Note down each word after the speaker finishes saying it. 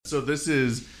So this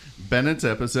is Bennett's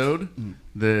episode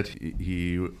that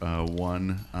he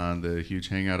won on the huge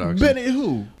hangout auction. Bennett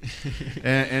who?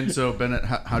 And so Bennett,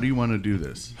 how do you want to do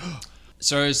this?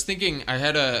 So I was thinking, I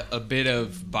had a bit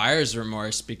of buyer's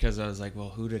remorse because I was like, well,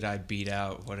 who did I beat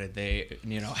out? What did they,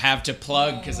 have to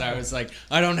plug? Because I was like,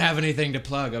 I don't have anything to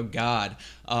plug. Oh God.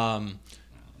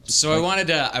 So I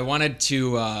wanted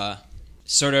to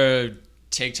sort of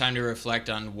take time to reflect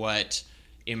on what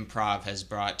improv has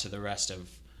brought to the rest of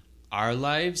our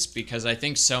lives, because I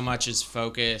think so much of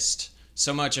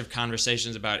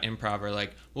conversations about improv are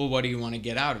like, well, what do you want to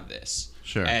get out of this?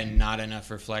 Sure. And not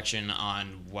enough reflection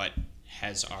on what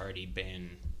has already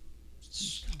been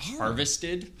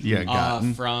harvested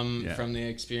from the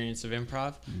experience of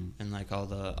improv and like all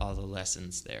the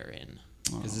lessons therein,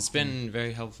 because it's been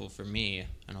very helpful for me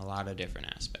in a lot of different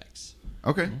aspects.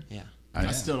 Okay. Yeah.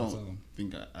 I still don't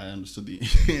think I understood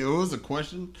what was the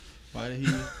question? Why did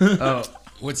he?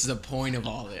 What's the point of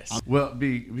all this? Well,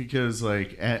 because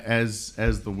like as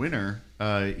the winner,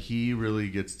 he really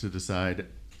gets to decide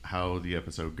how the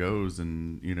episode goes,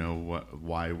 and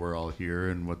why we're all here,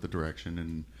 and what the direction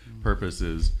and purpose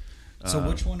is. So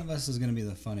which one of us is going to be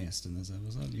the funniest in this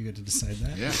episode? You get to decide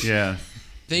that? Yeah.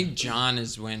 I think John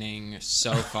is winning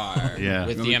so far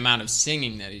with the amount of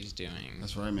singing that he's doing.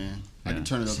 That's right, man. I can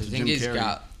turn it up to I Jim think he's Carrey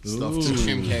got stuff too.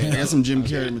 Jim Carrey. I got some Jim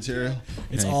Carrey material.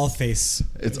 It's all face.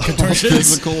 It's all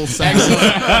physical sound.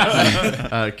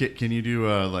 Can you do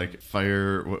like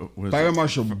Fire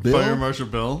Marshal Bill? Fire Marshal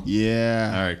Bill?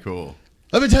 Yeah. All right, cool.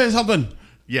 Let me tell you something.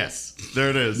 Yes,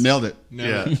 there it is. Nailed it.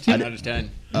 Yeah. 10 out of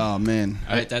 10. Oh man.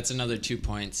 All right, that's another 2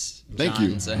 points. Thank you.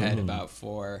 John's ahead about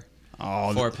 4.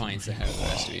 4 points ahead of the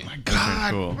rest of you.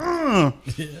 God.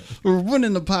 Okay, cool. We're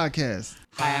winning the podcast.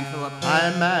 Hi, I'm Philip. Hi,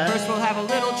 I'm Matt. First we'll have a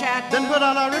little chat, Then put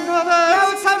on our improv.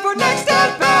 now it's time for Next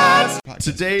At Bats!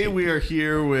 Today we are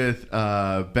here with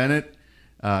Bennett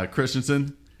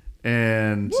Christensen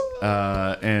and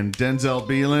Denzel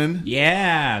Beelan,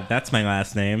 Yeah, that's my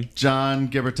last name. John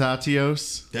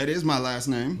Gebertatios, That is my last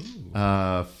name.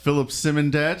 Philip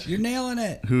Simondet, You're nailing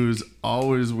it. who's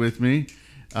always with me,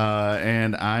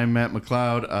 and I'm Matt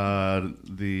McLeod,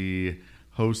 the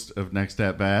host of Next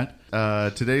At Bat.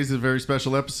 Today's a very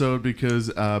special episode because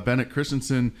Bennett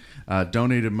Christensen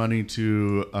donated money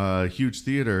to Huge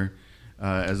Theater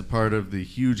as a part of the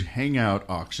huge hangout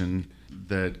auction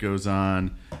that goes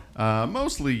on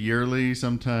mostly yearly,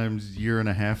 sometimes year and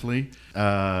a halfly,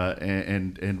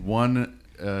 and won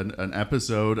an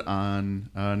episode on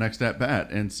Next At Bat.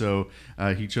 And so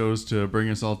he chose to bring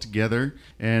us all together.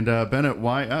 And Bennett,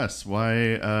 why us?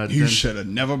 Why You should have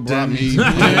never brought me.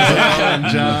 and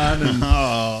John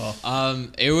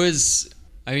and It was,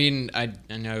 I mean, I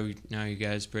know you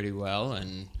guys pretty well,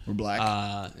 and We're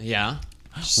black. yeah.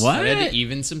 What? I had to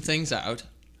even some things out.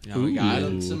 We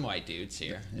got some white dudes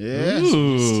here. Yeah.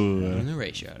 Ooh. In the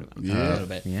ratio out of them Yeah. a little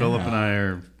bit. Philip and I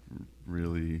are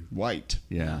really, White.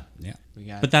 yeah.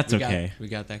 But that's okay. We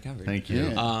got that covered. Thank you.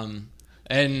 Yeah.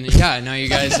 And yeah, I know you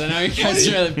guys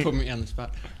really put me on the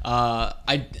spot.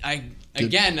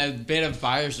 Again, a bit of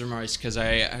buyer's remorse, because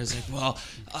I was like, well,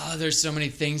 there's so many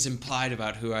things implied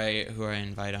about who I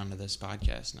invite onto this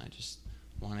podcast, and I just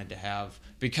wanted to have,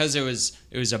 because it was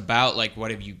about like, what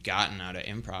have you gotten out of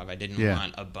improv? I didn't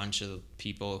want a bunch of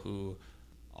people who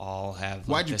all have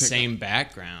like, the same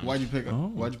background. Why'd you pick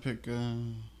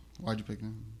them?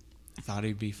 I thought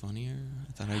he'd be funnier.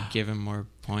 I thought I'd give him more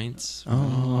points.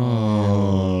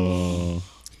 Oh.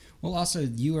 Well, also,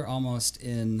 you were almost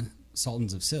in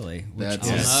Sultans of Silly. Which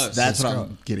That's what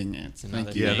I'm getting at. another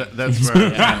Thank you. Yeah, thing. that's where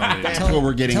That's what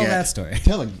we're getting Tell at. that story.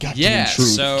 Tell a goddamn truth.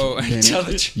 So Bennett. tell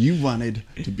the truth. You wanted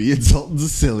to be in Sultans of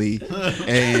Silly,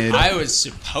 and I was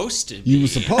supposed to be. you were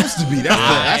supposed to be.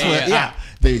 That's what. Yeah,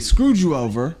 they screwed you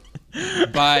over.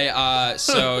 By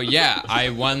so yeah, I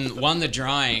won the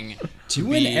drawing. You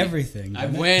win everything. I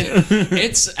Bennett. win.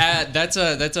 It's that's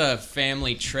a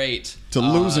family trait. To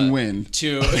lose and win.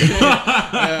 To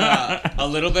a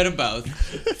little bit of both.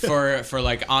 For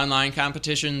like online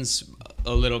competitions,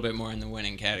 a little bit more in the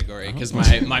winning category, because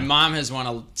my mom has won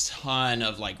a ton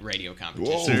of like radio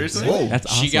competitions. Seriously? Whoa. That's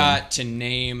awesome. She got to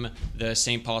name the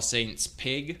St. Paul Saints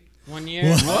pig one year.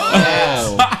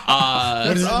 Whoa.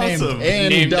 What is it named? awesome.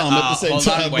 And dumb at the same hold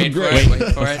time. on, wait but for great. it.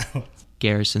 Wait for it.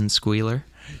 Garrison Squealer.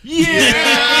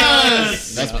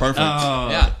 Yes! That's perfect.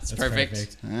 Yeah, it's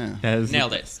perfect. Yeah. That is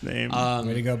Nailed the it. best name.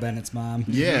 Way to go, Bennett's mom.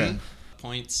 Yeah.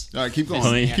 Points. All right, keep going.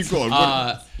 Funny. Keep going.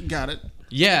 Got it.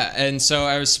 Yeah, and so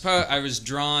I was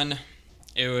drawn.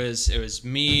 It was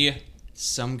me,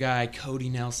 some guy Cody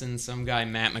Nelson, some guy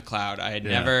Matt McLeod. I had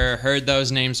never heard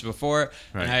those names before.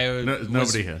 Right. And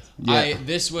Nobody has. Yeah.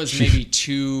 This was maybe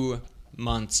 2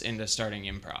 months into starting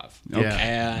improv. Yeah.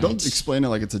 And Don't explain it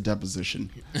like it's a deposition.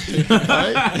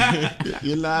 Right?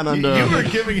 You're not under. You were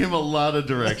giving him a lot of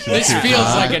direction. this feels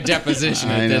like a deposition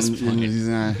at this point.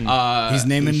 He's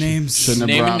naming names. Shouldn't have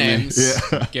Naming brought me. names.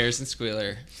 Yeah. Garrison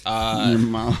Squealer. Your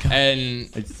mom. And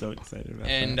I'm so excited about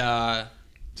and that.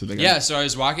 So they got- yeah, so I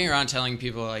was walking around telling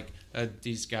people like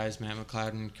these guys, Matt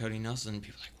McLeod and Cody Nelson, and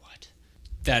people were like, what?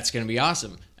 That's gonna be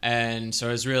awesome. And so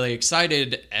I was really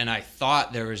excited, and I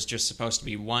thought there was just supposed to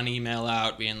be one email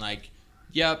out being like,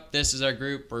 yep, this is our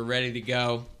group, we're ready to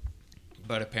go.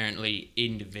 But apparently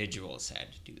individuals had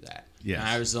to do that. Yes. And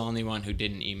I was the only one who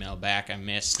didn't email back. I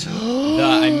missed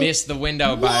the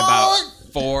window by about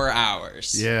 4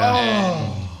 hours. Yeah.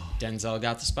 And Denzel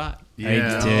got the spot. Yeah.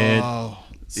 I did. Oh,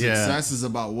 Yeah. success is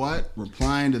about what?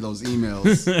 Replying to those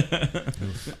emails.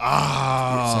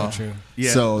 So true.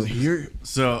 Yeah. So here,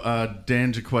 So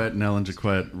Dan Jaquette and Ellen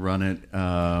Jaquette run it.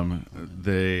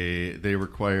 They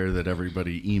require that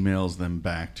everybody emails them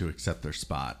back to accept their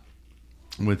spot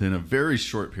within a very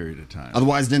short period of time.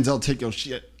 otherwise Denzel take your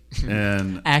shit.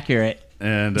 And Accurate.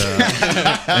 and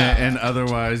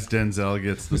otherwise Denzel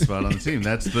gets the spot on the team.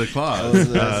 That's the clause.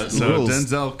 That's the So rules.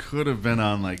 Denzel could have been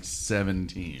on like 7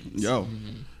 teams. Yo,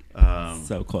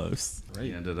 So close.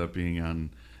 He ended up being on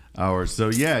ours. So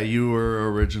yeah, you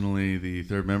were originally the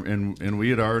third member, and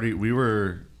we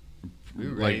were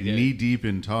ready like to- knee deep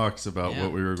in talks about Yeah.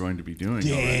 what we were going to be doing. already.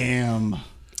 damn.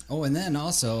 Oh, and then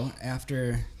also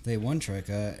after they won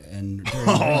Troika and during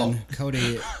the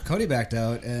run, Cody backed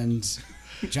out and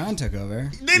John took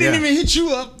over. They didn't Yeah. even hit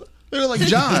you up. They were like,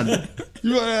 John,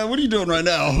 what are you doing right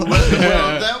now?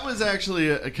 Well, that was actually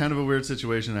a kind of a weird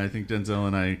situation. I think Denzel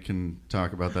and I can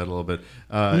talk about that a little bit.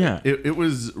 Yeah. It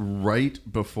was right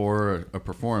before a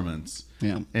performance.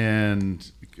 Yeah. And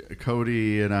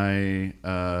Cody and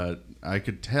I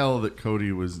could tell that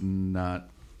Cody was not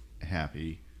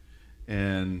happy.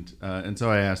 And so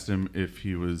I asked him if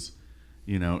he was,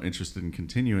 interested in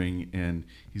continuing, and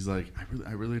he's like,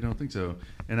 I really don't think so.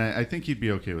 And I think he'd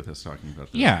be okay with us talking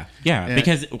about this. Yeah, And-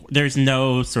 because there's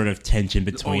no sort of tension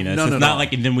between us. no, It's no, not no.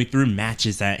 like, and then we threw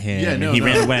matches at him Yeah, and no, he no.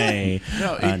 ran away.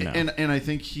 No, No. and I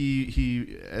think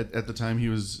he at the time he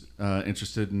was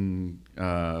interested in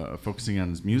focusing on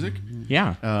his music.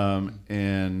 Yeah.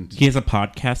 And He has a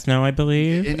podcast now, I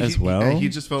believe, and as he, well. He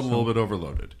just felt a little bit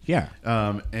overloaded. Yeah.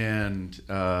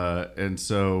 And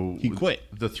so He quit.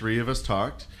 The three of us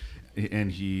talked,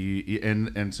 and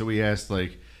and so we asked,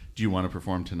 like, do you want to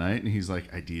perform tonight? And he's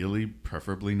like, ideally,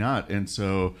 preferably not. And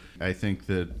so I think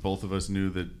that both of us knew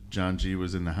that John G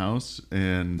was in the house,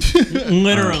 and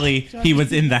Literally, he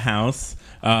was in the house.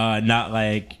 Not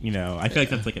like, I feel like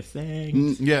that's like a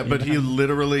saying. yeah, but he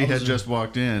literally had just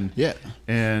walked in. Yeah.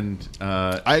 And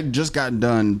I just got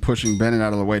done pushing Bennett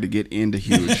out of the way to get into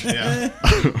Huge. yeah.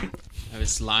 I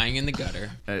was lying in the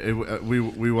gutter.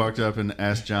 We walked up and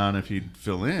asked John if he'd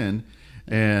fill in,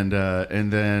 and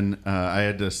then I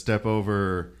had to step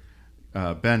over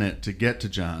Bennett to get to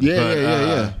John.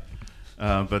 Yeah.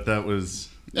 But that was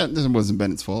Yeah, this wasn't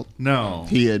Bennett's fault. no.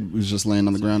 He was just laying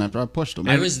on the ground after I pushed him.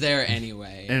 I was there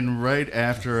anyway. And right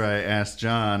after I asked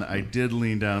John, I did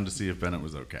lean down to see if Bennett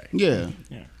was okay. Yeah.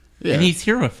 Yeah. Yeah. And he's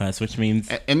here with us, which means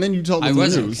And then you told I him the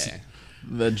was news okay.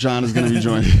 that John is going to be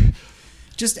joining.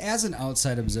 Just as an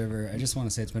outside observer, I just want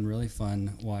to say it's been really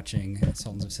fun watching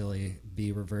Sultans of Silly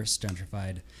be reverse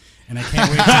gentrified, and I can't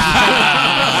wait.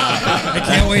 I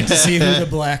can't wait to see who the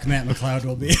Black Matt McLeod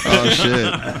will be. Oh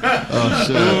shit! Oh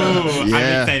shit! I'm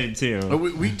Yeah, excited too.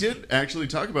 We did actually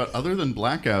talk about, other than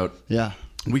Blackout, yeah.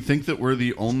 we think that we're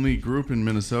the only group in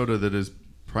Minnesota that is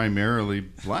primarily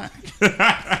black.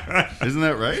 Isn't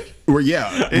that right? Well,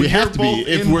 yeah, And we have you're to be both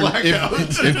if in we're Blackout.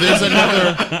 if there's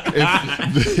another.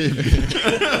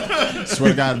 If, swear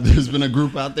to God, there's been a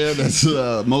group out there that's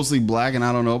mostly black and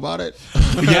I don't know about it.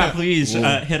 Yeah, please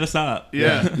hit us up.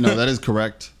 Yeah. No, that is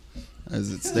correct.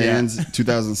 As it stands,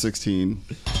 2016,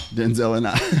 Denzel and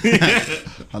I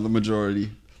are the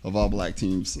majority of all black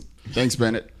teams. Thanks,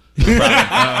 Bennett.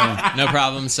 No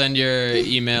problem. Send your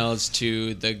emails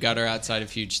to the gutter outside of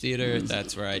Huge Theater.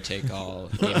 That's where I take all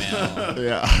email.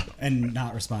 Yeah. And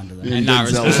not respond to them. And not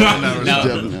Denzel respond. was No,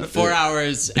 definitely- 4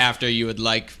 hours after you would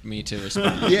like me to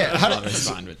respond. Yeah, I'll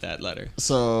respond with that letter.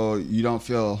 So you don't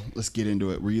feel, let's get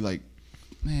into it, were you like,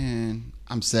 man,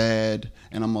 I'm sad,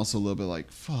 and I'm also a little bit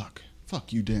like, fuck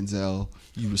you, Denzel.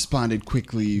 You responded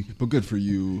quickly, but good for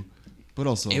you. But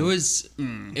also, It was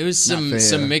some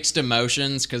fair. mixed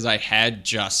emotions because I had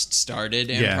just started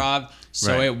Yeah. improv,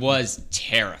 so Right. it was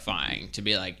terrifying to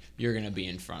be like, you're gonna be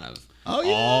in front of Oh,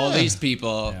 yeah. all these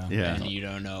people Yeah. and you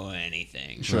don't know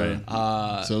anything. Sure.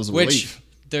 So it was a Which relief.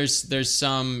 there's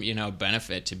some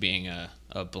benefit to being a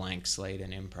blank slate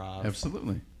in improv.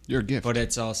 Absolutely. You're a gift. But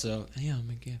it's also I'm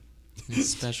a gift. It's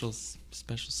special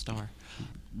star.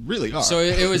 Really are. So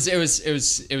it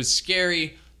was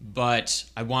scary, but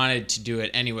I wanted to do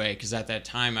it anyway because at that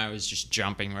time I was just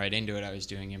jumping right into it. I was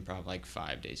doing improv like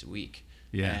 5 days a week.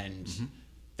 Yeah. And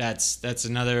that's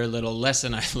another little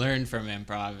lesson I learned from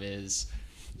improv is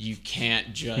you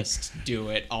can't just do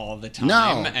it all the time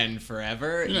No. and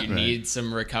forever. Yeah. You Right. need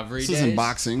some recovery This days. isn't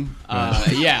boxing.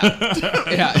 Yeah.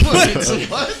 Yeah.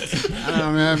 What? I don't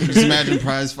know, man. Just imagine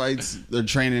prize fights. They're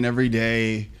training every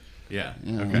day. Yeah.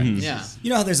 You know. Okay. Yeah.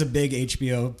 You know how there's a big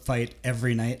HBO fight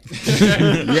every night?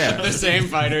 Yeah. The same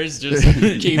fighters just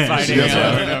keep fighting That's over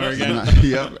right. and over again.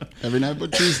 Yep. Every night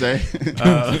but Tuesday.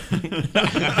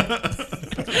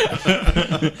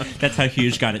 That's how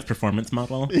Huge got its performance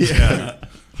model. Yeah.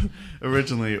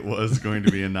 Originally, it was going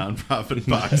to be a nonprofit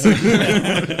boxing.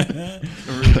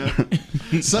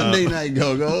 Sunday night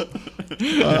go-go.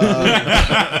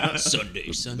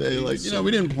 Sunday. They like,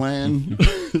 we didn't plan.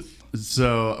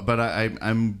 So, but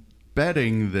I'm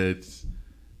betting that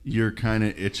you're kind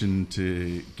of itching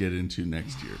to get into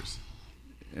next year's.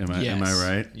 Am I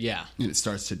right? Yeah. And it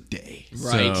starts today.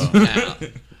 Right So- now.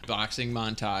 Boxing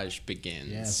montage begins.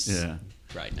 Yes. Yeah.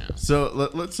 Right now. So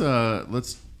let's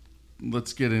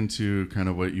get into kind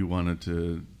of what you wanted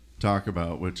to talk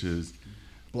about, which is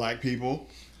Black people.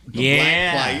 The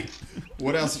Yeah. Black plight.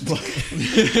 What else? Black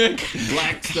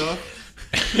stuff.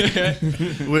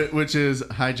 which is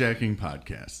hijacking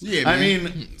podcasts. Yeah, I man.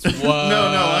 mean, Whoa. no,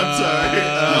 I'm sorry.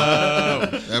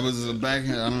 That was a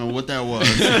backhand. I don't know what that was,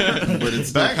 but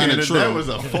it's kind Backhanded, of true. that was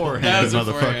a forehand, That was a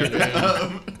motherfucker.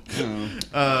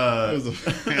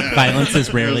 forehand, Violence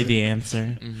is rarely the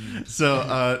answer.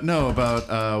 So no,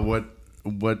 about what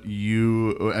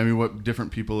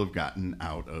different people have gotten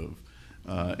out of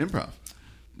improv.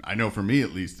 I know for me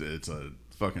at least, it's a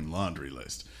fucking laundry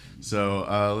list. So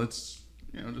let's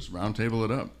just round table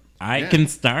it up. I Yeah. can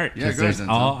start Yeah, because go ahead, there's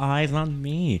Denzel. all eyes on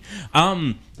me.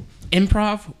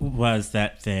 Improv was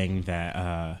that thing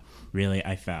that really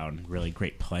I found really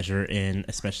great pleasure in,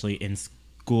 especially in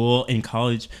school, in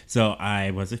college. So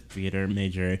I was a theater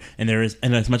major, and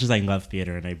as much as I love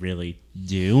theater, and I really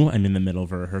do, I'm in the middle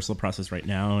of a rehearsal process right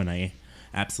now, and I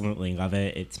absolutely love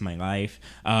it. It's my life.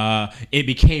 It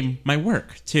became my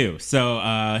work too. So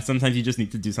sometimes you just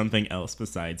need to do something else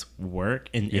besides work,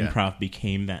 and Yeah. improv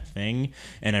became that thing.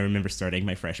 And I remember starting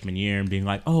my freshman year and being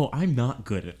like, "Oh, I'm not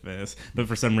good at this," but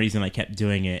for some reason I kept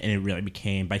doing it, and it really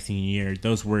became by senior year.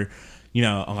 Those were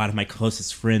a lot of my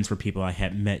closest friends were people I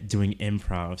had met doing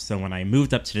improv. So when I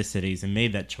moved up to the cities and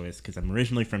made that choice, because I'm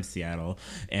originally from Seattle,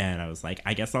 and I was like,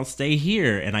 I guess I'll stay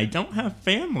here. And I don't have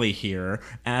family here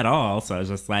at all. So I was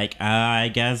just like, I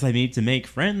guess I need to make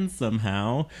friends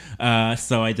somehow.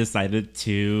 So I decided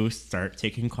to start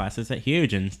taking classes at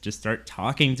Huge and just start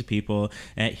talking to people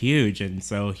at Huge. And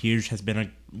so Huge has been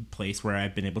a place where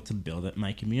I've been able to build up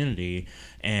my community.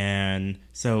 And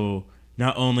so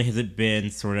not only has it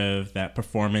been sort of that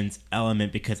performance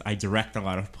element because I direct a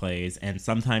lot of plays and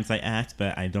sometimes I act,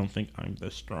 but I don't think I'm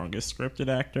the strongest scripted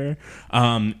actor.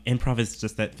 Improv is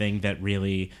just that thing that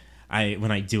really, when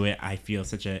I do it, I feel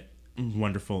such a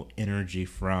wonderful energy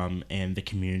from and the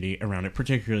community around it,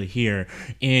 particularly here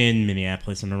in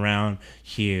Minneapolis and around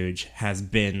Huge, has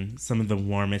been some of the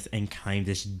warmest and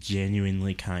kindest,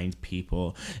 genuinely kind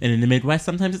people. And in the Midwest,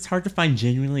 sometimes it's hard to find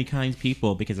genuinely kind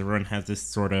people because everyone has this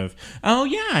sort of, oh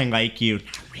yeah, I like you.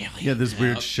 Not really. Yeah, this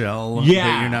weird shell Yeah.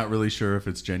 that you're not really sure if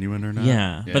it's genuine or not.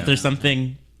 Yeah, but there's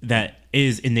something that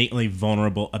is innately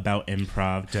vulnerable about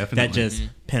improv Definitely. that just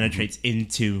penetrates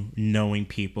into knowing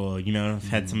people. I've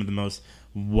had some of the most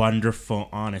wonderful,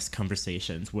 honest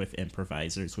conversations with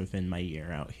improvisers within my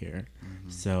year out here.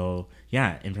 So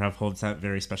yeah, improv holds that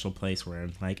very special place where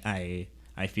like I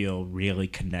feel really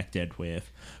connected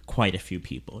with quite a few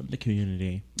people in the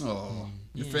community. Oh,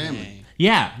 your family.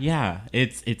 Yeah,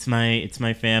 it's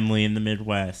my family in the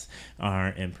Midwest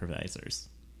are improvisers.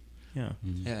 Yeah.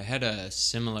 Yeah, I had a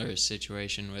similar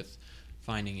situation with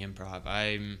finding improv.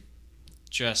 I'm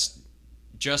just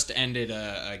ended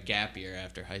a gap year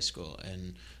after high school,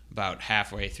 and about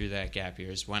halfway through that gap year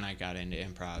is when I got into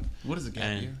improv. What is a gap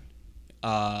And, year?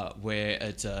 Where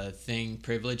it's a thing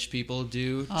privileged people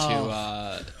do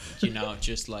to,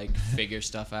 just like figure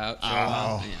stuff out for a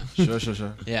while. Yeah.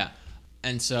 Sure. Yeah.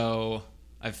 And so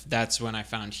that's when I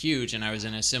found Huge, and I was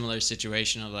in a similar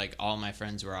situation of like all my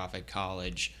friends were off at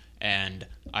college, and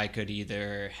I could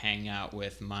either hang out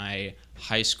with my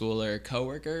high schooler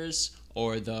coworkers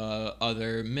or the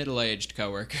other middle-aged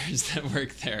coworkers that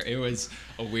worked there. It was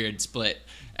a weird split.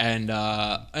 And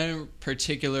I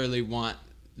particularly want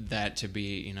that to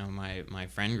be, you know, my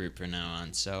friend group from now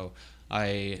on. So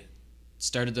I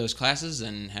started those classes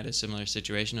and had a similar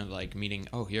situation of like meeting,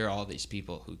 oh, here are all these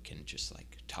people who can just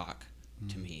like talk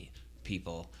to me,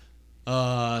 people,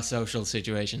 social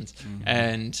situations.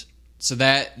 And so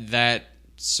that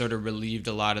sort of relieved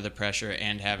a lot of the pressure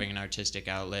and having an artistic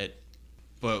outlet.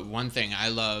 But one thing I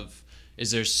love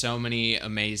is there's so many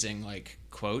amazing like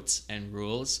quotes and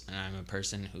rules, and I'm a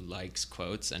person who likes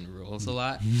quotes and rules a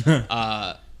lot.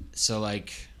 So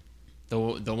like the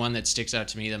one that sticks out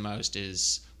to me the most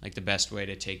is like the best way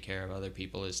to take care of other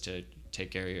people is to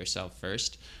take care of yourself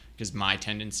first, because my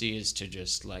tendency is to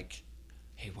just like,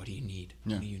 hey, what do you need?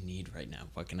 Yeah. What do you need right now?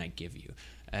 What can I give you?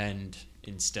 And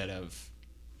instead of,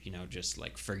 you know, just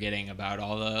like forgetting about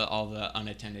all the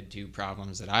unattended to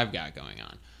problems that I've got going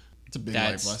on. It's a big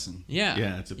life lesson. Yeah.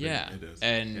 Yeah, it is.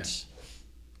 And Yeah.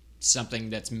 something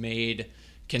that's made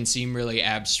can seem really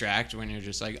abstract when you're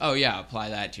just like, oh yeah, apply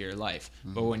that to your life.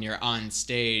 But when you're on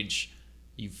stage,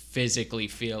 you physically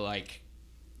feel like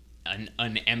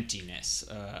an emptiness,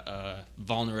 a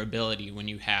vulnerability when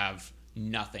you have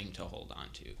nothing to hold on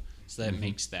to. So that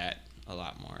makes that a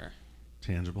lot more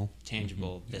Tangible.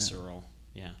 visceral.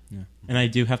 Yeah. Yeah. And I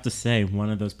do have to say, one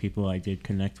of those people I did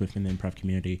connect with in the improv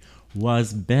community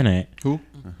was Bennett. Who?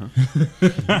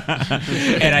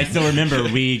 And I still remember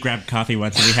we grabbed coffee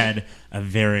once and we had a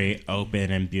very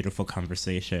open and beautiful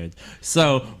conversation.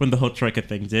 So when the whole Troika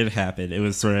thing did happen, it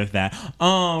was sort of that,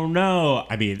 oh no.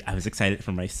 I mean, I was excited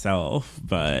for myself,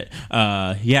 but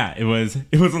yeah, it was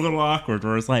a little awkward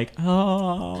where it was like,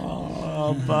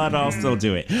 oh, but I'll still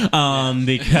do it.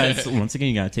 Because once again,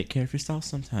 you gotta take care of yourself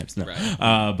sometimes. No.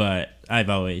 Right. But I've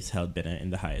always held Bennett in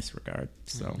the highest regard.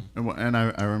 So And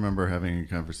I remember having a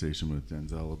conversation with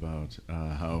Denzel about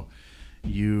how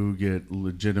you get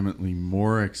legitimately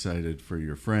more excited for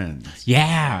your friends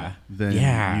yeah. than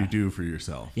yeah. you do for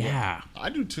yourself. Yeah. I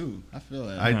do too. I feel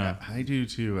that. I do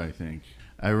too, I think.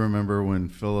 I remember when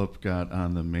Philip got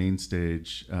on the main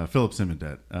stage, Philip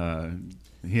Simodet.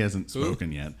 He hasn't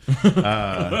spoken yet.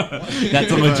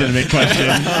 That's a legitimate question.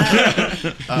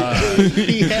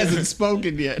 He hasn't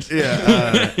spoken yet.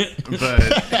 Yeah,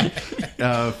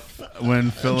 but when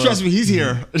Philip, Trust me, he's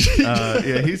here.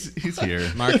 yeah, he's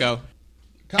here. Marco.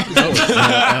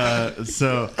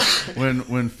 So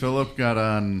when Philip got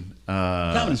on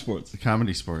Comedy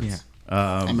Sports. Yeah.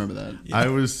 I remember that. I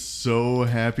was so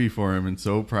happy for him and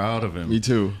so proud of him. Me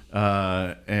too.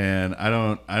 And I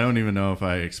don't even know if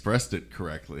I expressed it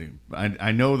correctly.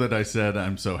 I know that I said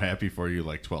I'm so happy for you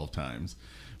like 12 times,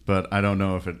 but I don't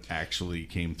know if it actually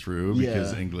came through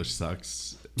because Yeah. English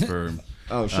sucks for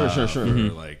Oh, sure. for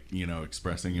like, you know,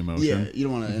 expressing emotion. Yeah, you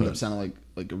don't want to end up sounding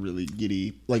like a really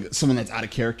giddy, like someone that's out of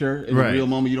character in Right. a real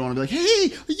moment. You don't want to be like,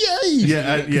 "Hey, yay!"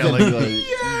 Yeah, like you don't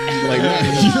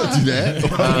do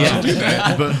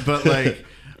that. but like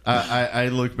I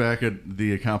look back at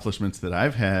the accomplishments that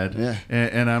I've had, Yeah.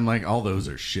 and I'm like, all those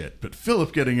are shit. But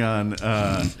Philip getting on,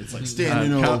 It's like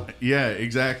standing on. yeah,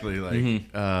 exactly. Like,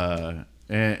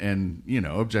 and you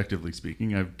know, objectively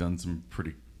speaking, I've done some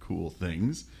pretty cool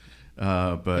things.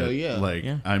 But Hell yeah. like,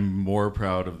 Yeah. I'm more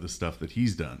proud of the stuff that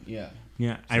he's done. Yeah.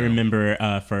 Yeah, I remember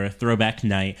for Throwback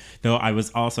Night, though I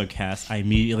was also cast, I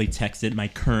immediately texted my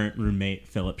current roommate,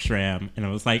 Philip Schramm, and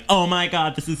I was like, oh my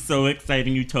god, this is so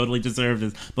exciting, you totally deserve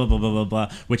this, blah, blah, blah, blah,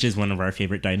 blah, which is one of our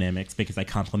favorite dynamics because I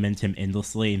compliment him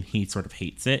endlessly and he sort of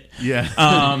hates it. Yeah.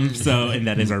 So, and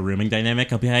that is our rooming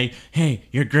dynamic. I'll be like, hey,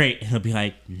 you're great. And he'll be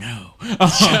like, no. I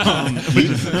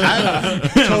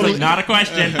was like, not a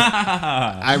question.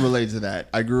 I relate to that.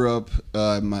 I grew up.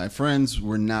 My friends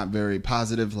were not very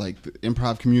positive. Like the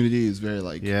improv community is very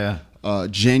like Yeah.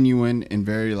 genuine and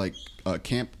very like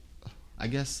camp. I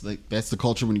guess like that's the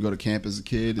culture when you go to camp as a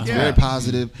kid. It's Yeah. very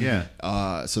positive.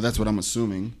 Yeah. So that's what I'm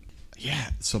assuming. Yeah.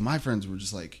 So my friends were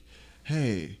just like,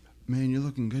 "Hey, man, you're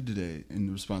looking good today," and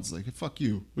the response is like, hey, "Fuck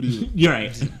you. What are you? You're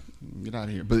right. Get out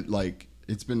of here." But like,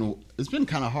 it's been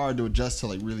kind of hard to adjust to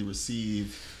like really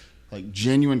receive like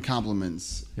genuine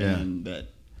compliments Yeah. and that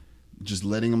just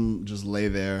letting them just lay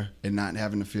there and not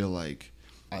having to feel like,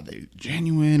 are they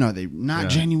genuine? Are they not Yeah.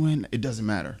 genuine? It doesn't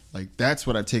matter. Like that's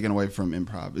what I've taken away from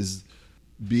improv is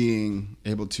being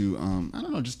able to, I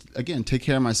don't know, just again, take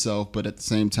care of myself, but at the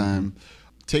same time,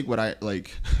 take what I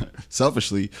like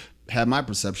selfishly have my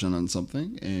perception on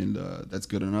something. And that's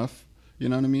good enough. You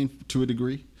know what I mean? To a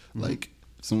degree, like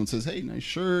if someone says, "Hey, nice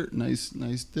shirt, nice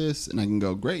this," and I can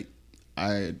go, "Great."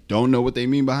 I don't know what they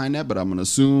mean behind that, but I'm going to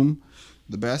assume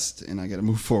the best and I got to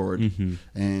move forward.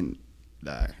 And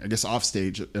I guess off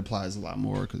stage it applies a lot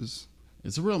more because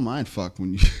it's a real mind fuck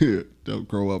when you don't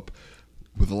grow up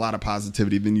with a lot of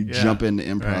positivity. Then you Yeah, jump into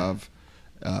improv.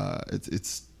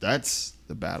 It's that's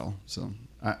the battle. So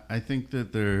I think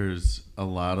that there's a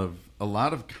lot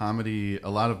of comedy, a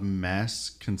lot of mass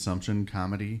consumption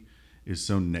comedy is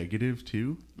so negative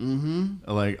too. Mm-hmm.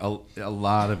 Like a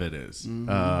lot of it is.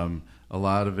 Mm-hmm. A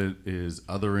lot of it is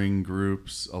othering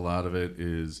groups. A lot of it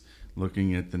is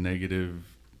looking at the negative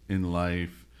in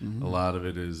life. Mm-hmm. A lot of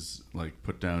it is like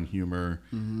put down humor.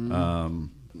 Mm-hmm.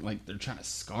 Like they're trying to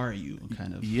scar you,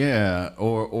 kind of. Yeah,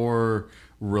 or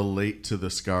relate to the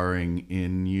scarring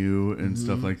in you and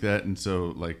stuff like that, and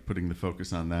so like putting the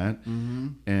focus on that.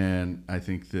 And I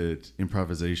think that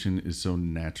improvisation is so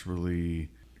naturally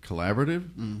collaborative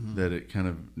that it kind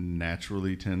of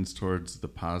naturally tends towards the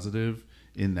positive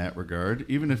in that regard,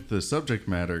 even if the subject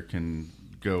matter can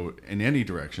go in any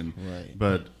direction, right?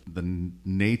 But the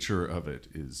nature of it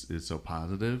is so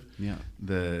positive,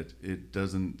 that it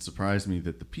doesn't surprise me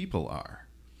that the people are,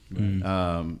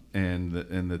 and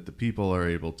that the people are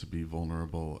able to be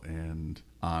vulnerable and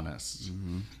honest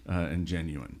and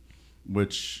genuine,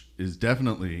 which is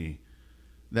definitely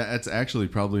that's actually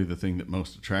probably the thing that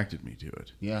most attracted me to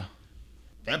it. Yeah,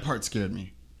 that part scared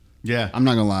me. Yeah, I'm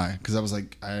not gonna lie, because I was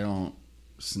like, I don't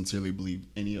sincerely believe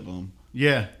any of them.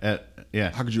 Yeah.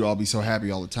 How could you all be so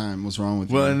happy all the time? What's wrong with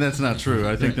you? Well, and that's not true.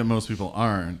 I think that most people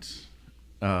aren't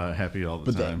happy all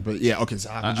the time. But yeah, okay. So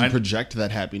how could you project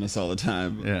that happipiness all the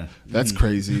time? Yeah, that's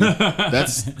crazy.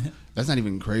 that's not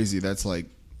even crazy. That's like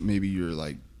maybe you're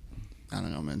like, I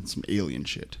don't know, man, some alien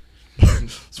shit.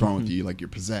 What's wrong with you? Like you're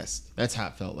possessed. That's how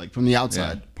it felt like from the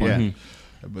outside point. Yeah.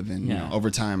 But then you know, over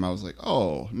time, I was like,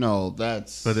 oh no,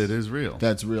 that's. But it is real.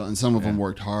 That's real, and some of them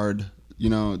worked hard, you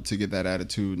know, to get that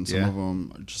attitude, and some of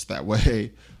them are just that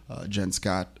way. Jen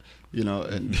Scott, you know,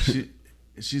 and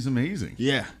she's amazing.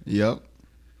 Yeah. Yep.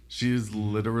 She is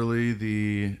literally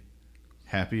the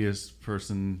happiest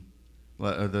person,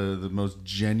 the most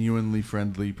genuinely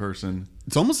friendly person.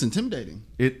 It's almost intimidating.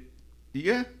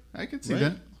 Yeah, I could see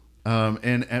that.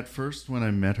 And at first, when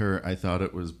I met her, I thought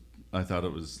it was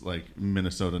like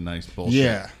Minnesota nice bullshit.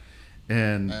 Yeah,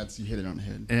 and you hit it on the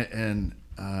head.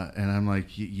 And I'm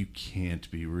like, you can't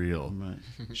be real. Right.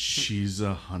 She's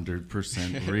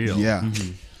 100% real. Yeah.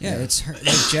 Yeah, it's her,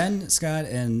 like Jen Scott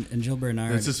and Jill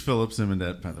Bernard. This is Philip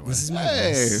Simonet, by the way. This is my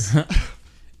voice.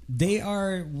 They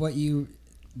are what you.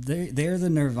 They're the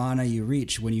nirvana you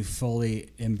reach when you fully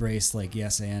embrace like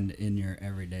yes and in your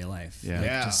everyday life.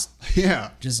 Yeah.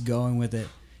 Like, just going with it.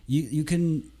 You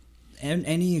can. And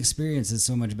any experience is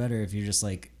so much better if you're just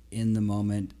like in the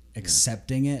moment,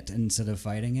 accepting it instead of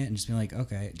fighting it, and just being like,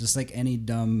 okay, just like any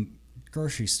dumb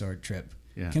grocery store trip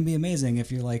can be amazing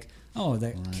if you're like, oh,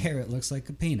 that carrot looks like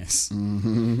a penis, or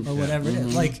whatever it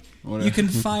is. Like you can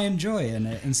find joy in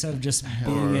it instead of just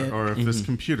being it. Or if this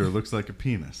computer looks like a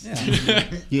penis.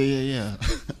 Yeah.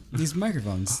 These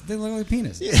microphones, they look like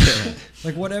penises. Yeah.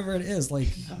 Like whatever it is, like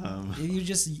you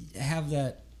just have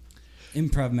that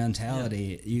improv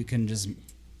mentality. You can just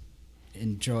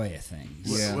enjoy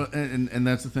things. Yeah. Well, and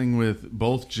that's the thing with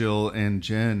both Jill and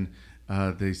Jen.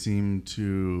 They seem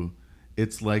to.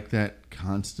 It's like that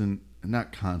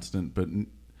not constant, but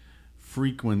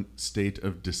frequent state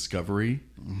of discovery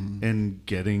and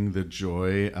getting the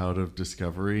joy out of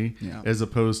discovery, as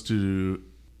opposed to.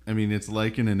 I mean, it's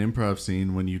like in an improv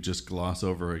scene when you just gloss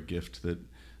over a gift that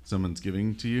someone's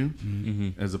giving to you,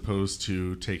 as opposed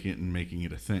to taking it and making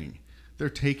it a thing. They're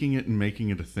taking it and making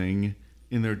it a thing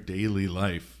in their daily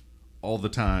life all the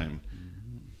time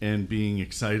and being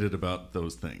excited about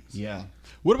those things. Yeah.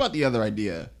 What about the other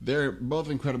idea? They're both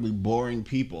incredibly boring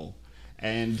people.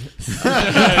 And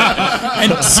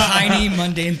tiny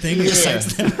mundane things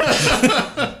excites them.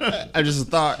 I just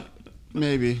thought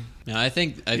maybe. No, I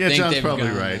think John's they've probably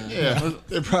gone, right. Yeah.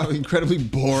 They're probably incredibly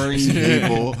boring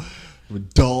people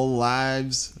with dull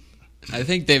lives. I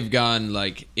think they've gone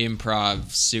like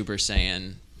improv Super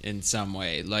Saiyan in some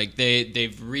way. Like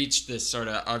they've reached this sort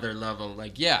of other level.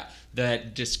 Like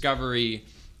that discovery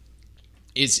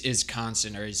is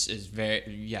constant or is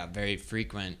very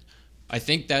frequent. I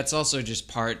think that's also just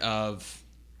part of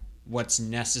what's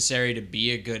necessary to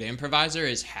be a good improviser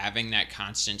is having that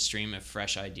constant stream of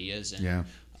fresh ideas. And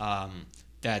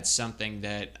that's something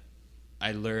that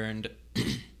I learned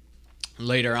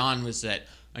later on was that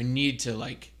I need to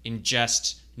like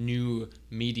ingest new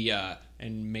media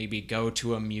and maybe go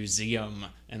to a museum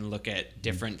and look at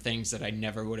different things that I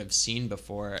never would have seen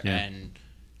before and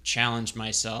challenge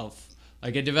myself.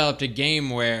 Like I developed a game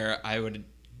where I would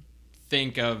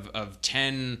think of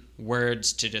 10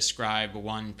 words to describe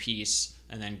one piece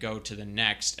and then go to the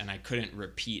next, and I couldn't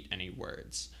repeat any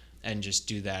words and just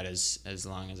do that as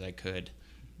long as I could.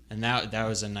 And that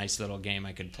was a nice little game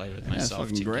I could play with That's myself.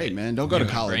 fucking to great, get- man. Don't go to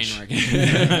get my brain college.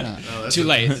 working. Too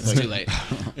late. It's too late.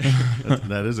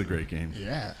 That is a great game.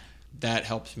 Yeah. That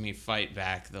helped me fight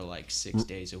back the like 6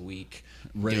 days a week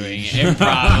Rage. doing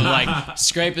improv, like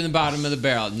scraping the bottom of the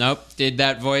barrel. Nope, did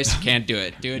that voice, can't do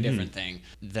it. Do a different thing.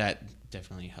 That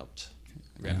definitely helped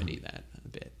remedy that a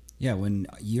bit. Yeah, when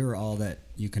you're all that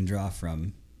you can draw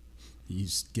from, you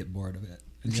just get bored of it.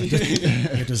 And you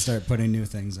have to start putting new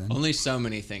things in. Only so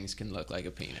many things can look like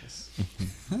a penis.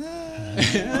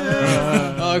 Okay,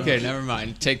 never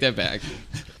mind. Take that back.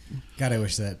 God, I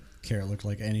wish that carrot looked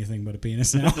like anything but a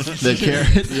penis now. The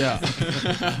carrot. Yeah.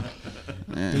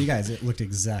 But you guys, it looked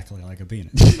exactly like a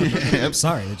penis. I'm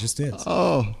sorry, it just is.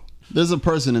 Oh, there's a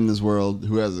person in this world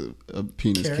who has a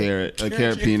penis carrot, a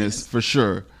carrot penis for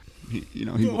sure.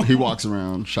 He walks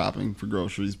around shopping for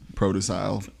groceries, produce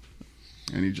aisle,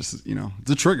 and he just,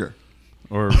 it's a trigger.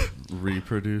 Or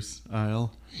reproduce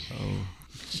aisle. Oh.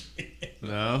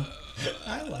 No?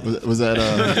 I like Was that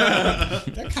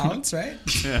that counts, right?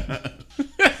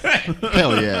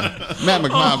 hell yeah, Matt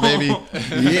McMahon, baby,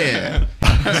 yeah.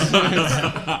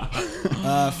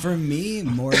 For me,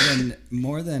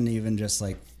 more than even just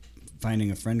like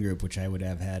finding a friend group, which I would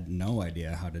have had no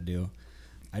idea how to do.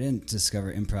 I didn't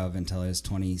discover improv until I was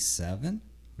 27,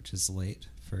 which is late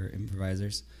for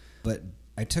improvisers. But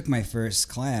I took my first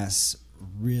class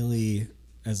really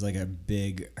as like a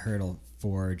big hurdle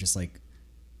for just like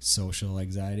social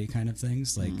anxiety kind of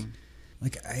things. Like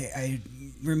I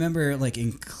remember like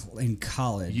in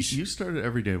college. You started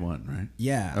Everyday One, right?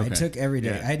 Yeah, Okay. I took every day.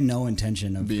 Yeah. I had no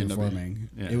intention of B&W. performing.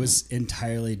 Yeah. It was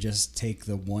entirely just take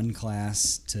the one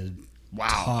class to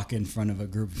talk in front of a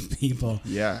group of people.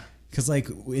 Yeah. Because like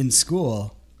in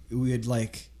school, we would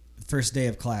like first day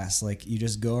of class, like you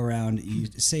just go around, you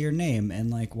say your name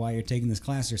and like why you're taking this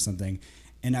class or something,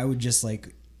 and I would just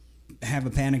like have a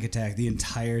panic attack the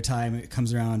entire time it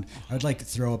comes around. I would like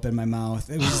throw up in my mouth.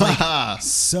 It was like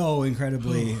so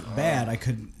incredibly bad. I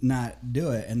could not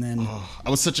do it. And then I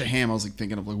was such a ham. I was like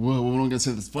thinking of like, whoa, what am I gonna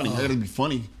say that's funny? I gotta be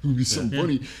funny. It would be something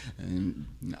funny, and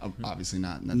obviously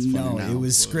not. And that's funny no, now. it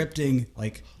was scripting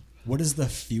like. What is the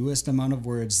fewest amount of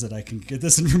words that I can get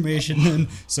this information in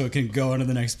so it can go into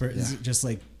the next person? Just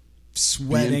like Be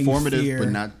sweating, informative, fear. but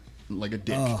not like a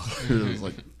dick. Oh. It was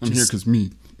like, I'm here because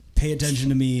me. Pay attention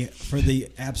to me for the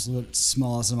absolute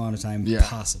smallest amount of time Yeah.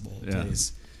 possible, Yeah.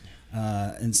 please.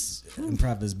 And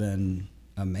improv has been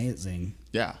amazing.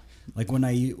 Yeah. Like when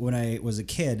I was a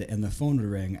kid and the phone would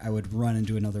ring, I would run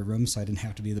into another room so I didn't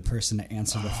have to be the person to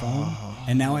answer the phone.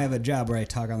 And now I have a job where I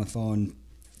talk on the phone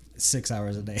 6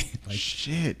 hours a day. Like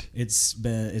Shit.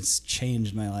 it's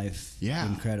changed my life Yeah.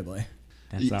 incredibly.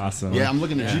 That's awesome. Yeah, I'm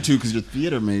looking at you two because you're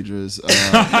theater majors.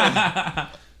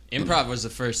 Improv was the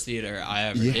first theater I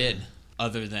ever Yeah. did,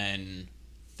 other than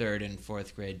 3rd and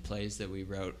 4th grade plays that we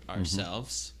wrote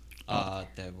ourselves.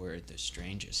 That were the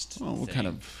strangest. Oh, what thing. kind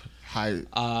of high?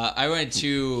 I went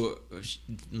to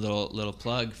little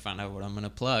plug. Found out what I'm gonna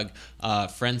plug.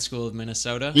 Friend School of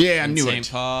Minnesota. Yeah, I in knew St.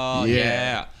 it. Paul.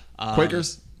 Yeah. Yeah.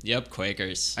 Quakers? Yep,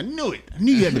 Quakers. I knew it. I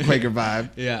knew you had the Quaker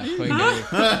vibe. Yeah,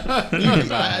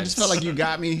 Quaker. I just felt like you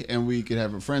got me, and we could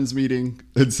have a friends meeting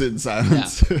and sit in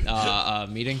silence. Yeah.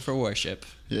 Meeting for worship.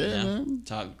 Yeah, man.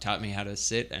 Taught me how to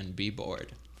sit and be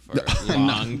bored for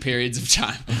long periods of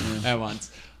time at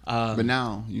once. But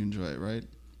now you enjoy it, right?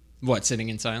 What, sitting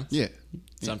in silence? Yeah.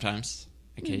 Sometimes,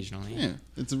 occasionally. Yeah,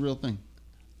 it's a real thing.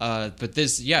 But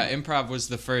improv was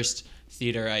the first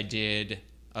theater I did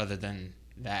other than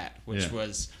that, which Yeah.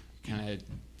 was kind of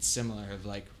similar of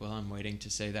like, well, I'm waiting to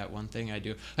say that one thing I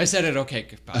do. I said it, okay,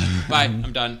 goodbye. Bye,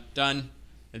 I'm done,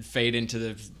 and fade into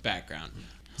the background.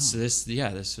 So this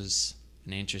was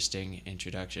an interesting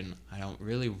introduction. I don't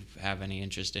really have any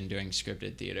interest in doing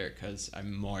scripted theater because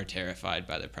I'm more terrified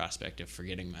by the prospect of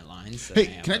forgetting my lines. Than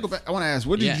Hey, am can I of- go back? I want to ask,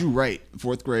 what did Yeah. you write?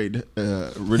 4th grade,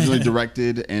 originally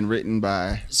directed and written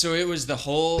by. So it was the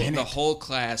whole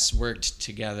class worked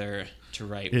together to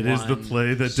write. It is the one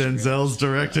play that script. Denzel's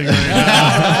directing right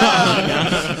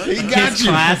now. He got His you.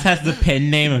 class has the pen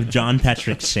name of John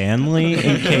Patrick Shanley,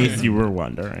 in case you were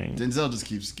wondering. Denzel just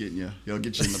keeps getting you. He'll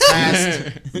get you in the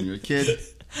past when you're a kid.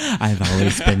 I've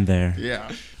always been there.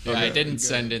 Yeah. Yeah, I Okay. didn't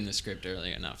send in the script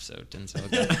early enough, so Denzel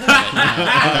got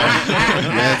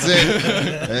That's it.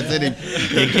 That's it.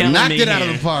 He You're killing knocked me it out of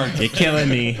here. the park. You're killing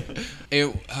me.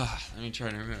 let me try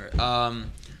to remember.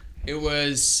 It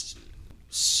was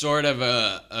sort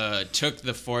of took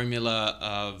the formula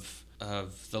of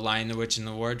The Lion, the Witch, and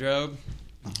the Wardrobe.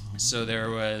 So there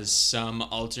was some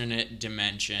alternate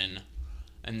dimension,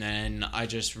 and then I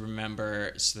just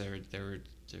remember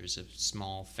there's a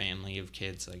small family of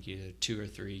kids, like either 2 or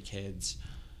 3 kids,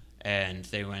 and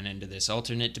they went into this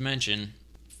alternate dimension.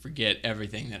 Forget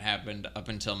everything that happened up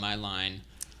until my line,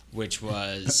 which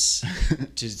was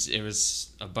it was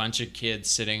a bunch of kids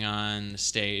sitting on the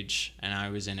stage, and I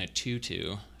was in a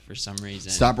tutu for some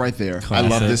reason. Stop right there. I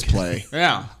love this play.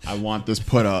 Yeah. I want this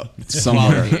put up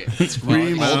somewhere. Quality. It's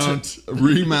quality.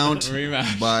 Remount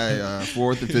Remount. by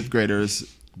 4th and 5th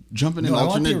graders jumping in No, I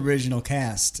want alternate. the original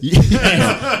cast.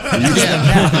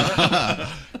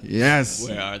 Yes.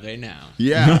 Where are they now?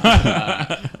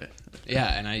 Yeah.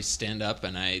 Yeah, and I stand up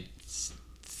and I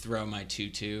throw my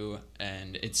tutu,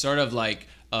 and it's sort of like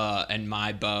and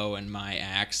my bow and my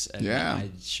axe, and Yeah. I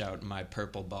shout my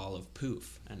purple ball of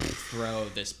poof, and I throw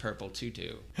this purple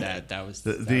tutu. That was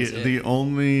The, that the, was it. the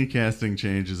only casting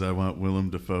change is I want Willem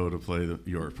Dafoe to play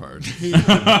your part.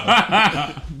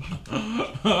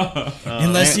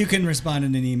 Unless you can respond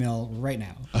in an email right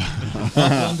now.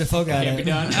 Willem Dafoe got Can't be it.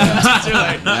 done.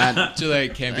 Too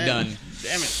late. Can't be done.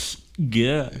 Damn it.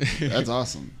 Good. That's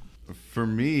awesome. For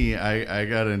me, I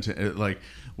got into it, like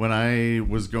when I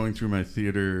was going through my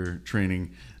theater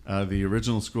training. The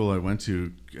original school I went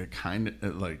to kind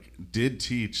of did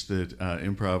teach that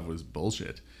improv was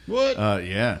bullshit. What?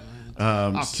 Yeah.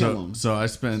 I'll kill 'em. So I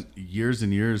spent years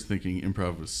and years thinking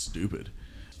improv was stupid.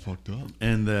 Fucked up.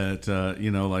 And that,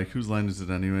 whose line is it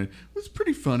anyway? It was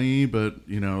pretty funny, but,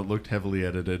 it looked heavily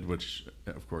edited, which,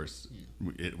 of course,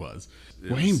 it was.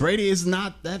 Wayne Brady is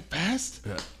not that fast.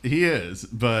 He is,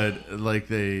 but,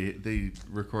 they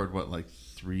record,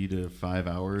 3 to 5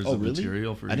 hours Oh, of really?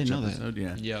 material for I each didn't know that. episode.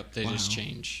 Yeah. Yep. They just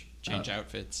change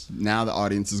outfits. Now the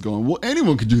audience is going, well,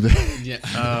 anyone could do that. Yeah.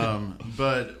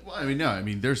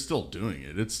 They're still doing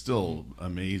it. It's still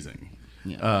amazing.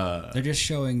 They're just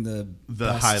showing the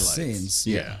best highlights. scenes.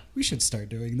 Yeah. We should start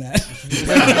doing that.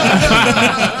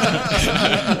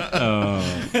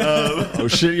 Oh,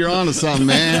 shit, you're on to something,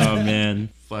 man. Oh man.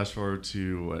 Flash forward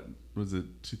to, what was it,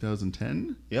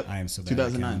 2010? Yep. I am so bad at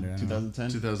 2009, calendar, I don't know. 2010.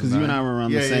 2009. Because you and I were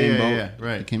around the same boat. Yeah,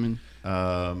 right. That came in.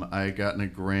 I gotten a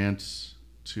grant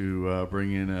to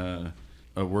bring in a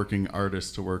working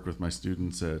artist to work with my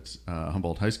students at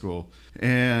Humboldt High School.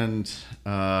 And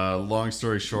long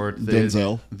story short, they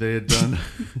had done.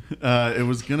 It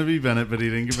was going to be Bennett, but he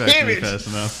didn't get back to me fast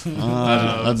enough.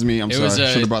 That's me. I'm It sorry. was Should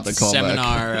a have brought that call back.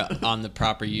 seminar on the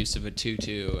proper use of a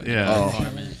tutu in Yeah.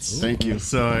 performance. Thank you.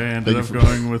 So I ended up Thank you for-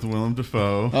 going with Willem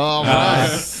Dafoe. Oh, my.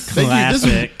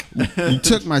 Classic. You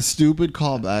took my stupid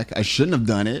callback. I shouldn't have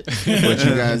done it, but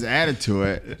you guys added to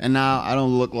it. And now I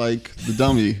don't look like the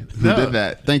dummy who No. did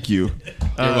that. Thank you.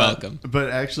 You're welcome. But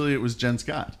actually, it was Jen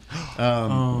Scott.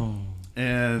 And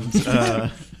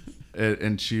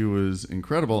and she was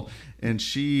incredible. And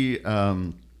she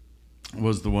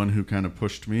was the one who kind of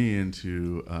pushed me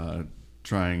into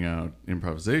trying out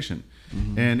improvisation.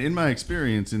 And in my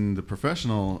experience in the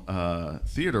professional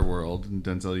theater world, and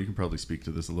Denzel, you can probably speak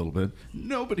to this a little bit,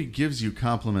 nobody gives you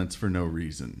compliments for no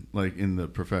reason, like in the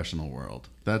professional world.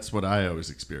 That's what I always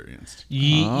experienced.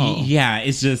 Yeah,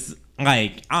 it's just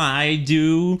like I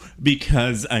do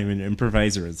because I'm an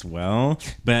improviser as well.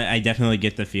 But I definitely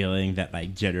get the feeling that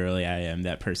generally I am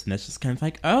that person that's just kind of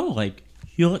like, oh,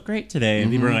 you look great today, and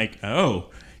people are like, oh,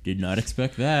 did not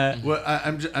expect that. Well,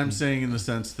 I'm saying in the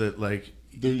sense that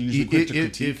They're usually quick to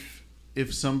critique.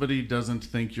 if somebody doesn't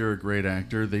think you're a great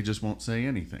actor, they just won't say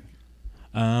anything.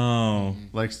 Oh,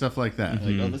 Like stuff like that.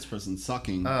 Like, oh, this person's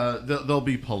sucking. They'll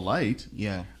be polite,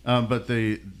 Yeah. but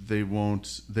they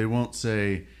won't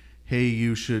say, "Hey,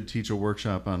 you should teach a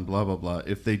workshop on blah blah blah,"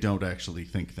 if they don't actually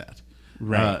think that.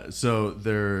 Right. So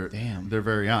they're Damn. they're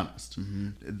very honest.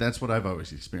 That's what I've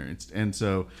always experienced. And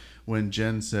so when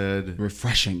Jen said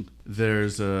Refreshing.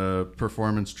 there's a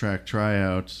performance track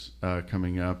tryout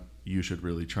coming up, you should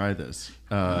really try this.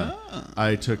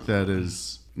 I took that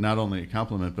as not only a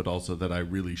compliment, but also that I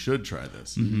really should try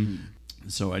this.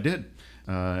 So I did.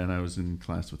 And I was in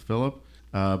class with Philip.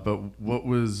 But what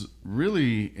was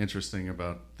really interesting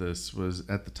about this was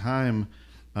at the time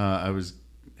I was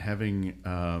having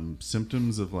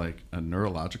symptoms of a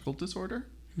neurological disorder.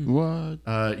 What?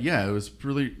 Yeah, it was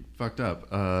really fucked up.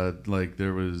 I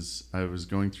was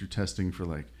going through testing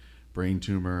for brain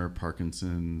tumor,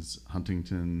 Parkinson's,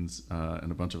 Huntington's,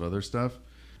 and a bunch of other stuff.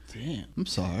 Damn. I'm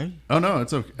sorry. Oh no,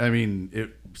 it's okay. I mean,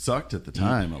 it sucked at the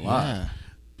time a lot, Yeah.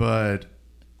 but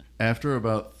after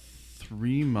about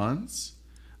 3 months,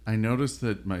 I noticed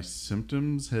that my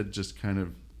symptoms had just kind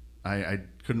of, I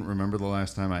couldn't remember the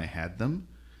last time I had them.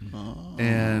 Oh.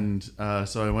 And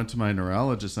so I went to my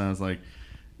neurologist and I was like,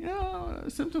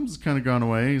 symptoms have kind of gone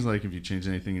away. He's like, have you changed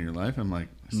anything in your life? I'm like,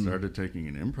 I started taking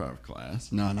an improv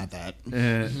class. No, not that.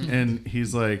 And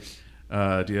he's like,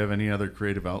 do you have any other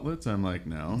creative outlets? I'm like,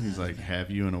 no. He's like,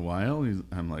 have you in a while?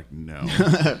 I'm like, no.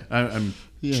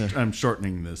 I'm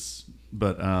shortening this,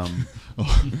 but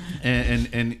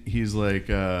and he's like,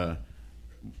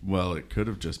 well, it could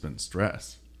have just been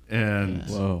stress. And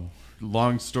Whoa.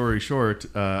 long story short,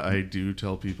 I do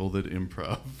tell people that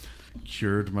improv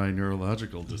cured my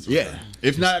neurological disorder. Yeah.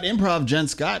 If not improv, Jen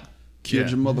Scott cured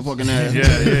Yeah. your motherfucking ass.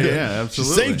 Yeah, She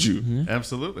absolutely. saved you.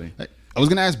 Absolutely. I was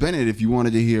gonna ask Bennett if you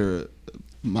wanted to hear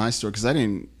my story because I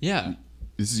didn't. Yeah.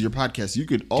 This is your podcast. You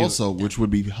could also, which would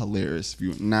be hilarious if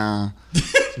you. Nah.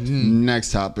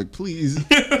 Next topic, please.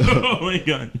 Oh my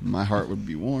god. My heart would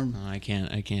be warm. No, I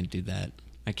can't do that.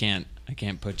 I can't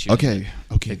put you Okay.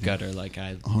 in Okay. the gutter like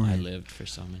I right. lived for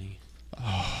so many.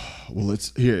 Well,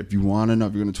 let's here. If you want to know,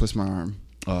 if you're gonna twist my arm,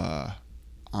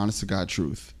 honest to God,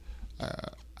 truth.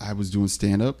 I was doing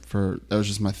stand up that was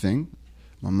just my thing.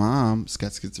 My mom's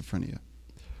got schizophrenia,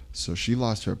 so she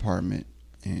lost her apartment,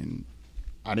 and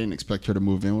I didn't expect her to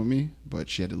move in with me, but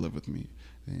she had to live with me,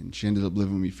 and she ended up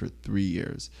living with me for 3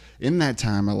 years. In that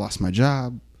time, I lost my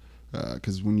job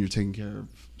because when you're taking care of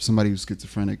somebody who's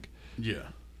schizophrenic, Yeah.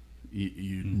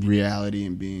 You reality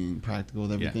and being practical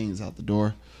with everything is out the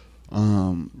door.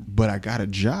 But I got a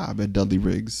job at Dudley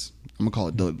Riggs. I'm gonna call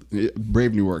it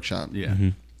Brave New Workshop. yeah.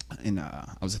 And I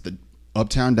was at the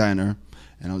Uptown Diner,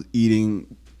 and I was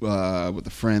eating with a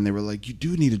friend. They were like, "You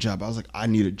do need a job." I was like, "I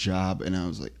need a job," and I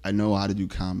was like, "I know how to do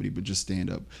comedy, but just stand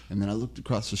up." And then I looked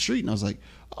across the street, and I was like,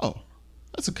 "Oh,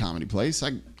 that's a comedy place.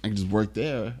 I can just work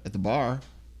there at the bar."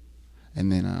 And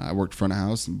then I worked front of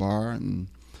house and bar, and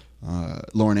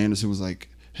Lauren Anderson was like,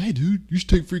 "Hey, dude, you should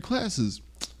take free classes."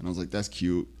 And I was like, "That's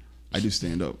cute. I do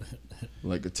stand up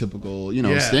like a typical,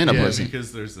 stand up person."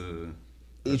 Because there's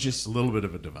It's just a little bit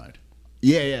of a divide.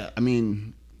 Yeah. I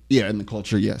mean, yeah, in the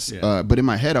culture, yes. Yeah. But in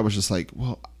my head, I was just like,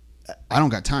 well, I don't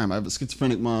got time. I have a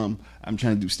schizophrenic mom. I'm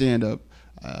trying to do stand up.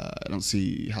 I don't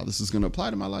see how this is going to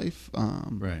apply to my life.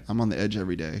 Right. I'm on the edge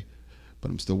every day, but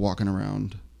I'm still walking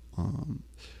around.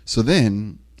 So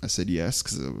then I said yes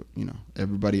because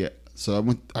everybody. So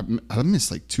I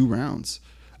missed like 2 rounds.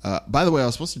 By the way, I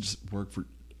was supposed to just work for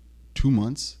 2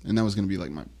 months, and that was going to be like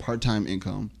my part-time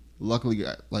income. Luckily,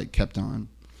 got kept on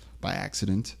by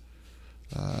accident.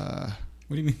 What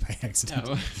do you mean by accident?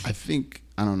 No. I think,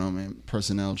 I don't know, man,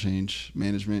 personnel change,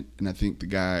 management, and I think the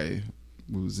guy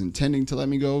was intending to let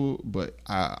me go, but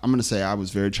I'm going to say I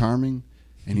was very charming,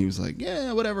 and he was like,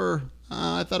 yeah, whatever.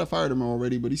 I thought I fired him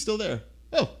already, but he's still there.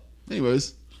 Oh,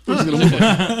 anyways, we're just going to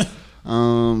move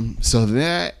on. So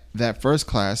that first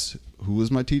class, who was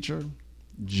my teacher?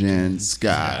 Jen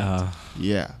Scott.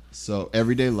 Yeah. So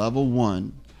everyday level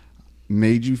 1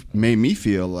 made me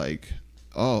feel like,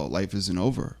 oh, life isn't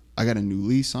over. I got a new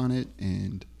lease on it,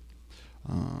 and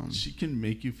She can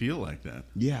make you feel like that.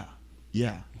 yeah.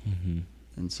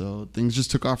 And so things just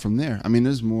took off from there. I mean,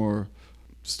 there's more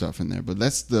stuff in there, but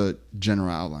that's the general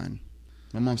outline.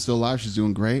 My mom's still alive. She's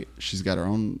doing great. She's got her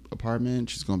own apartment.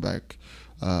 She's going back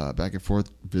and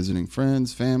forth, visiting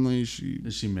friends, family.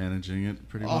 Is she managing it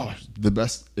pretty well? The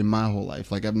best in my whole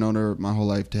life. Like, I've known her my whole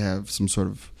life to have some sort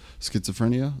of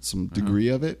schizophrenia, some degree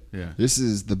of it. Yeah. This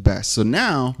is the best. So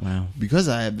now, Wow. because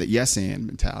I have the yes and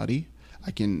mentality,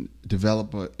 I can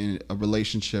develop a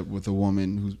relationship with a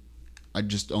woman who I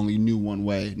just only knew one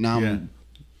way. Now I'm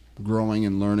growing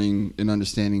and learning and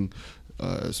understanding,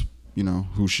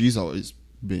 who she's always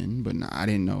been, but I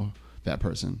didn't know that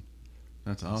person.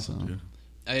 That's awesome, So- dude.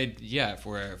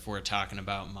 If we're talking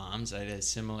about moms, I had a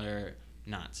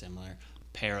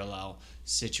parallel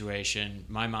situation.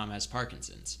 My mom has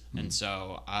Parkinson's, and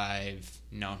so I've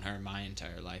known her my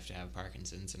entire life to have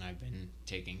Parkinson's, and I've been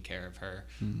taking care of her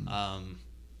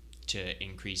to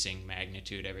increasing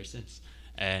magnitude ever since.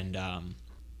 And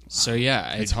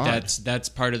It's hard. that's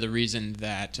part of the reason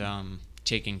that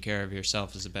taking care of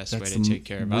yourself is the best way That's to take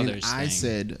care of when others. I thing.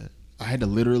 said I had to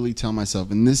literally tell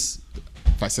myself, and this,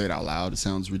 if I say it out loud, it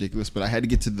sounds ridiculous, but I had to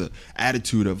get to the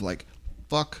attitude of like,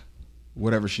 fuck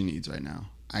whatever she needs right now.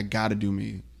 I gotta do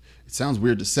me. It sounds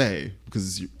weird to say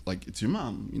because it's your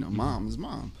mom. Mom is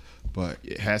mom, but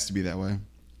it has to be that way.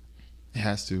 It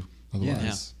has to.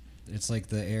 Otherwise, It's like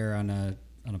the air on a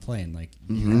plane. Like,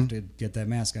 you Mm-hmm. have to get that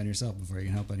mask on yourself before you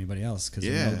can help anybody else, because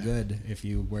you're no good if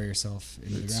you wear yourself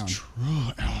into the it's ground. true.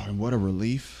 Oh, and what a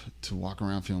relief to walk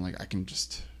around feeling like I can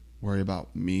just worry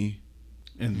about me.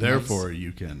 And therefore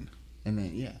you can. And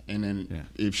then Yeah.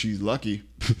 if she's lucky,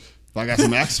 if I got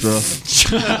some extra,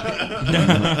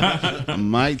 I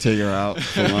might take her out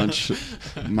for lunch.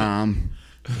 Mom.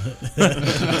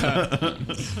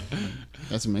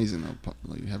 That's amazing though.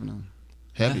 Like having a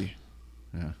heavy.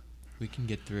 Yeah. We can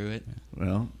get through it.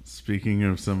 Well, speaking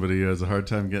of somebody who has a hard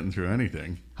time getting through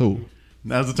anything, Who?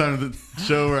 now's the time of the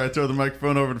show where I throw the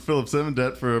microphone over to Philip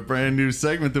Sevendet for a brand new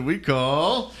segment that we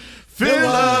call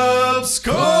Philip's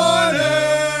Corner.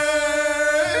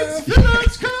 It's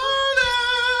Philip's Corner.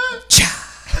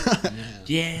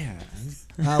 Yeah.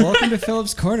 Welcome to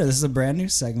Philip's Corner. This is a brand new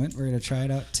segment. We're going to try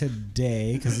it out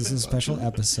today because this is a special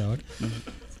episode.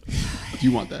 Do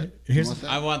you want that? Here's- You want that?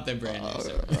 I want the brand new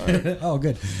segment. Oh,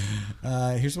 good.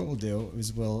 Here's what we'll do: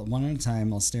 is we'll one at a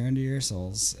time. I'll stare into your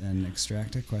souls and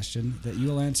extract a question that you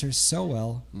will answer so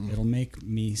well it'll make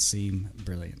me seem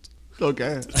brilliant.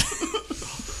 Okay.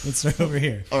 Let's start over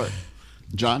here. All right.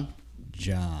 John?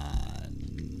 John.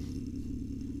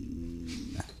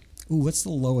 Ooh, what's the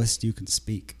lowest you can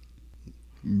speak?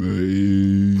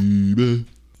 Baby,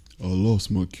 I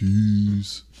lost my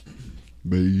keys.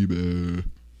 Baby.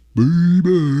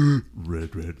 Baby.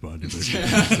 Red, wine, so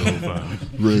fine.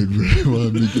 Red,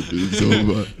 wine, make it so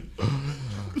much.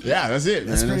 Yeah, that's it,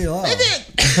 That's man. pretty low.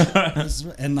 That's-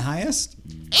 and the highest?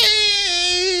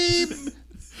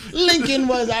 Lincoln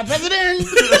was our president.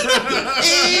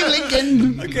 Abe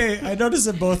Lincoln. Okay, I noticed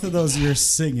that both of those you're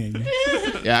singing.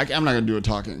 Yeah, I'm not gonna do it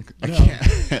talking. I No.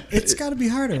 can't. It's got to be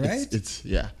harder, right? It's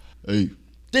yeah. Hey,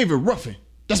 David Ruffin.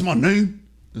 That's my name.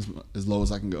 As low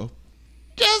as I can go.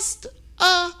 Just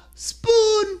a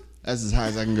spoon. That's as high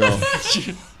as I can go.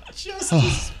 Just a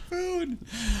spoon.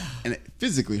 And it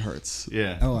physically hurts.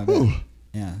 Yeah. Oh, I bet. Ooh.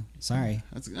 Yeah, sorry.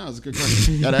 That's a good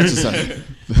question. Gotta exercise.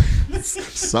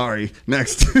 Sorry.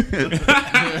 Next.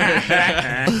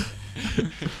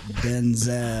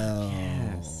 Denzel.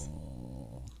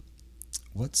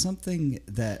 What's something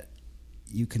that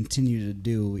you continue to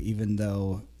do even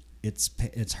though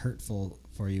it's hurtful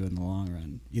for you in the long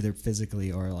run, either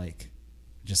physically or like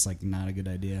just like not a good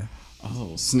idea?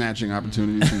 Oh. Snatching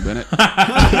opportunities from Bennett.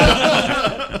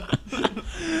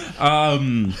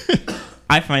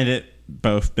 I find it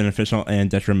both beneficial and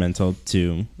detrimental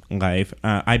to life.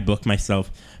 I book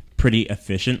myself pretty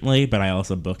efficiently, but I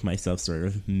also book myself sort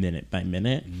of minute by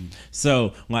minute.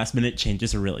 So last minute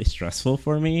changes are really stressful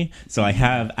for me. So I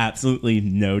have absolutely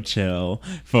no chill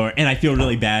and I feel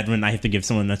really bad when I have to give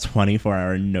someone a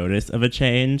 24-hour notice of a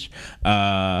change.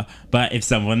 But if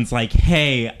someone's like,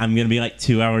 hey, I'm going to be like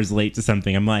 2 hours late to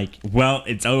something, I'm like, well,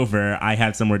 it's over. I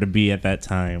have somewhere to be at that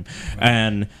time.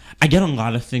 And I get a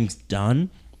lot of things done.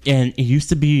 And it used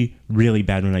to be really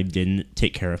bad when I didn't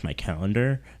take care of my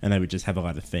calendar and I would just have a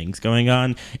lot of things going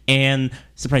on. And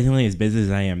surprisingly, as busy as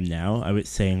I am now, I would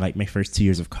say in like my first 2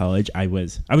 years of college, I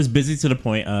was busy to the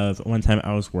point of one time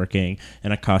I was working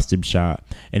in a costume shop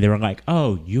and they were like,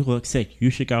 oh, you look sick.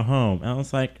 You should go home. And I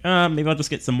was like, maybe I'll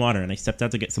just get some water. And I stepped out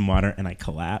to get some water and I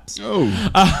collapsed. Oh.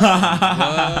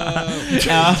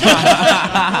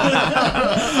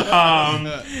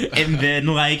 And then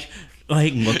like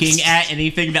looking at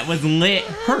anything that was lit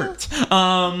hurt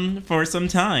for some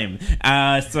time.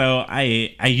 So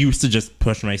I used to just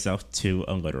push myself to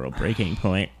a literal breaking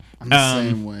point. I'm the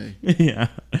same way. Yeah.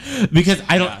 Because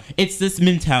it's this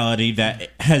mentality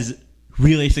that has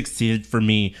really succeeded for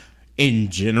me in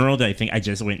general that I think I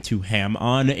just went too ham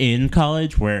on in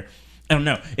college where I don't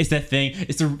know. It's that thing.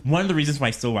 One of the reasons why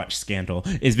I still watch Scandal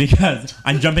is because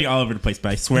I'm jumping all over the place,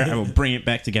 but I swear I will bring it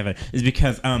back together. Is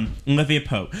because Olivia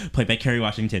Pope, played by Kerry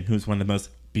Washington, who's one of the most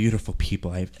beautiful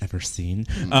people I've ever seen.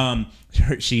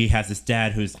 She has this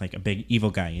dad who's like a big evil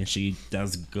guy, and she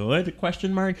does good? ?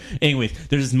 Anyways,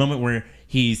 there's this moment where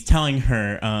he's telling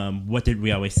her, what did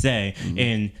we always say?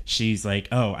 And she's like,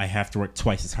 oh, I have to work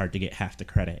twice as hard to get half the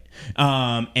credit.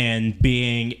 And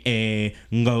being a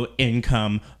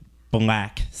low-income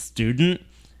Black student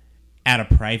at a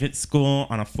private school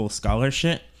on a full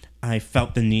scholarship, I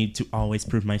felt the need to always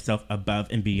prove myself above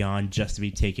and beyond just to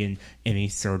be taken any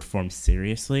sort of form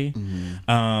seriously. So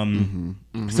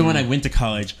when I went to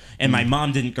college and my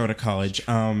mom didn't go to college,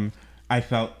 I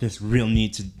felt this real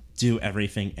need to do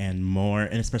everything and more,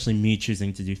 and especially me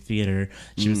choosing to do theater.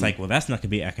 She was like, well, that's not gonna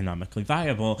be economically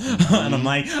viable. And I'm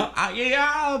like,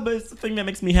 yeah, but it's the thing that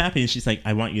makes me happy. And she's like,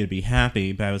 I want you to be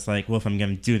happy, but I was like, well, if I'm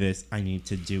gonna do this, I need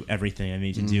to do everything. I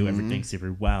need to do everything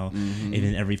super well. And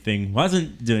then everything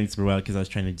wasn't doing super well because I was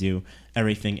trying to do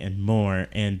everything and more.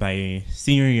 And by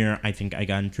senior year, I think I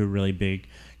got into a really big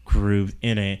groove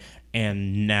in it.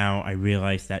 And now I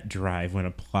realize that drive, when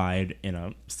applied in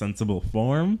a sensible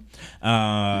form,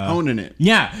 Owning it.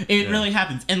 Yeah, it really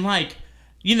happens. And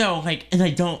and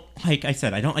I don't, like I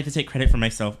said, I don't like to take credit for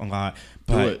myself a lot.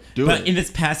 But Do it. in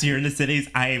this past year in the cities,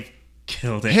 I've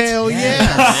killed it. Hell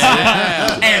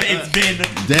yeah. And it's been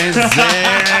Denzel.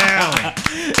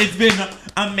 it's been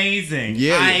amazing.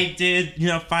 Yeah, I did,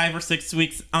 5 or 6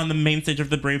 weeks on the main stage of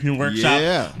the Brave New Workshop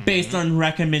Yeah. based on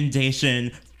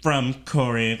recommendation from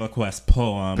Corey LaQuest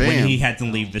Poem when Bam. he had to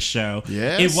leave the show.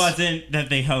 Yes. It wasn't that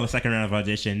they held a second round of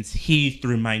auditions. He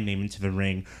threw my name into the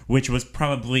ring, which was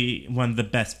probably one of the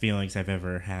best feelings I've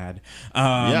ever had.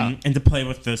 And to play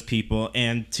with those people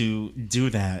and to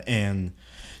do that. And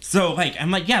so,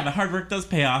 I'm like, yeah, the hard work does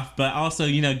pay off, but also,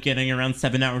 getting around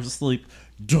 7 hours of sleep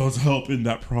does help in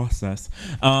that process.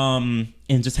 And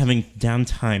just having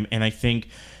downtime. And I think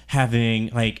having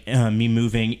me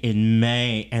moving in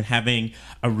May and having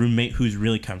a roommate who's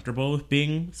really comfortable with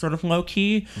being sort of low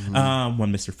key,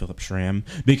 one Mr. Philip Schramm,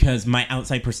 because my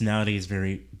outside personality is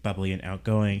very bubbly and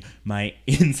outgoing. My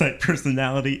inside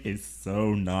personality is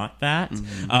so not that.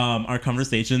 Our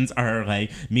conversations are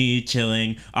like me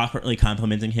chilling, awkwardly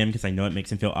complimenting him because I know it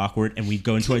makes him feel awkward, and we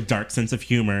go into a dark sense of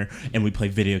humor and we play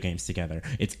video games together.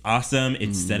 It's awesome.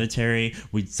 It's sedentary.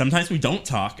 Sometimes we don't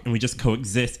talk and we just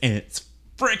coexist, and it's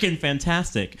freaking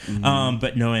fantastic.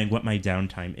 But knowing what my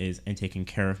downtime is and taking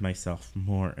care of myself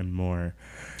more and more.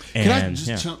 And, Can I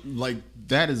just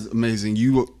that is amazing.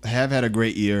 You have had a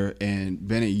great year, and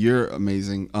Bennett, you're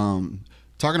amazing.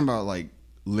 Talking about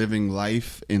living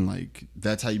life and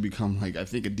that's how you become I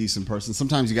think a decent person.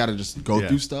 Sometimes you got to just go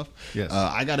through stuff. Yes.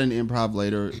 I got an improv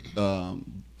later,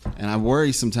 and I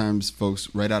worry sometimes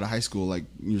folks right out of high school,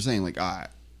 you're saying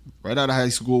right out of high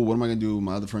school, what am I gonna do?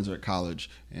 My other friends are at college,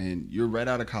 and you're right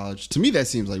out of college. To me, that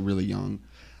seems really young.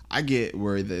 I get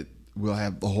worried that we'll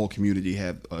have the whole community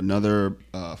have another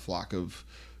flock of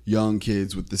young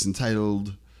kids with this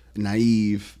entitled,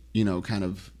 naive, kind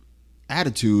of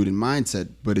attitude and mindset.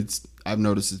 But I've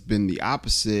noticed it's been the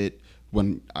opposite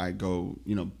when I go,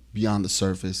 beyond the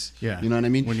surface. Yeah. You know what I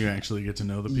mean? When you actually get to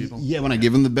know the people. Yeah, when I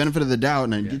give them the benefit of the doubt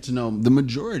and I get to know them, the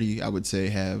majority, I would say,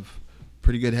 have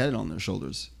pretty good head on their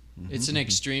shoulders. It's an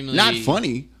extremely Not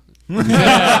funny. They're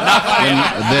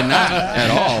not at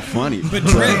all funny. But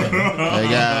they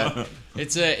got.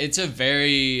 It's a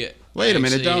very. Wait a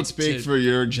minute! actually, Don't speak for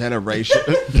your generation.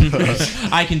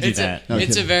 I can do that.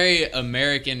 It's a very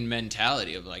American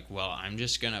mentality of I'm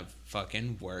just gonna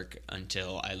fucking work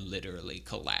until I literally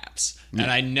collapse. And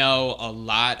I know a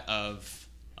lot of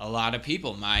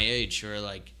people my age who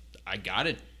are I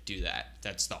gotta do that.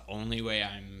 That's the only way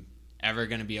I'm ever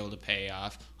going to be able to pay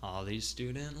off all these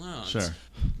student loans,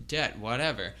 debt,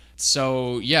 whatever.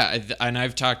 So yeah, and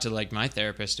I've talked to my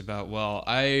therapist about,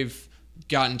 I've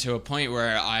gotten to a point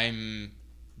where I'm,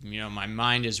 my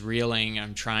mind is reeling,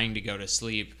 I'm trying to go to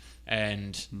sleep,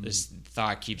 and this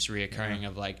thought keeps reoccurring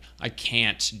of I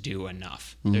can't do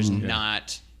enough. There's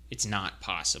it's not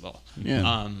possible. Yeah.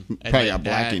 that- Probably got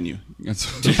black in you.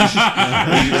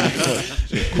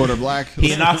 Quarter black.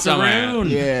 He's not Somewhere.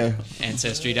 around. Yeah.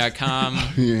 Ancestry.com.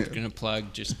 Yeah. Gonna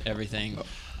plug just everything.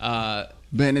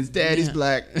 Bennett's daddy's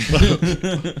black.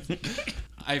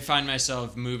 I find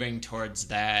myself moving towards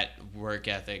that work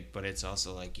ethic, but it's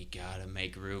also you gotta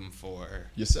make room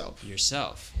for Yourself.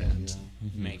 and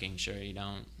making sure you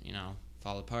don't,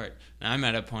 fall apart. And I'm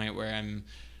at a point where I'm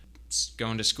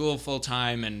going to school full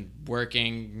time and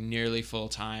working nearly full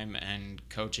time and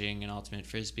coaching an Ultimate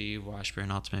Frisbee,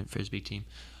 Washburn Ultimate Frisbee team.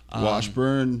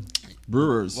 Washburn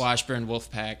Brewers. Washburn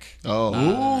Wolfpack. Oh,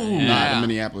 not Yeah. a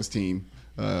Minneapolis team.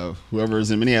 Whoever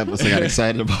is in Minneapolis, they got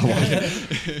excited about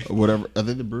whatever. Are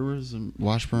they the Brewers?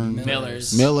 Washburn?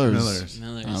 Millers. Millers.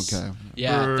 Millers. Okay.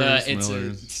 Yeah, Brewers, it's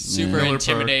Millers. a super Miller Park.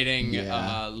 intimidating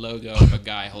Yeah. logo of a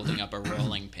guy holding up a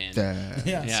rolling pin. That-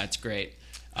 Yeah, it's great.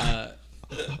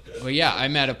 Well, yeah,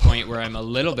 I'm at a point where I'm a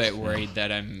little bit worried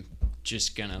that I'm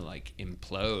just gonna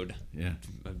implode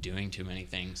of doing too many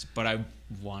things, but I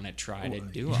want to try to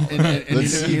do all of it. And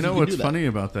Let's see if we can what's do that. funny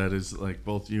about that is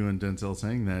both you and Denzel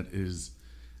saying that is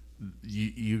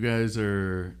you guys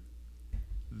are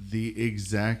the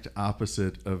exact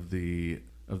opposite of the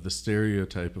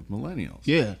stereotype of millennials.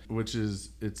 Yeah. Which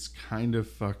is, it's kind of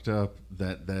fucked up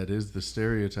that is the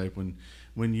stereotype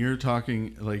when you're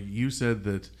talking, you said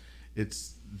that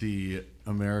it's the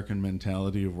American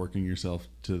mentality of working yourself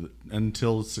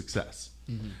until success.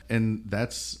 And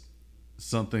that's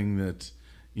something that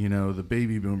the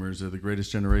baby boomers or the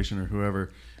greatest generation or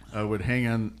whoever would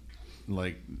hang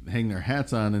their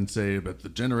hats on and say, but the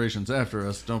generations after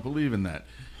us don't believe in that.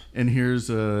 And here's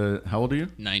how old are you?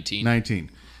 19.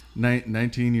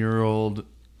 19-year-old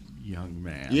young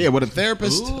man. Yeah, with a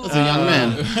therapist. That's a young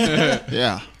man.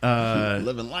 Yeah.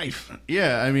 Living life.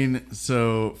 Yeah, I mean,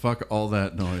 so fuck all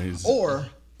that noise. Or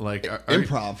Like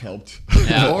Improv helped.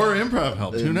 Yeah. or improv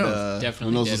helped. Who And, knows? Definitely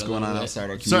Who knows did what's a going little on bit. outside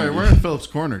our community? Sorry, we're in Philip's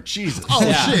corner. Jesus. Oh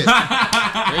shit!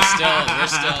 We're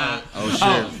still.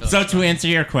 Oh shit! So to answer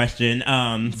your question,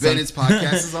 Bennett's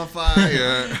podcast is on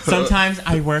fire. sometimes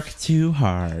I work too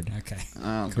hard. Okay.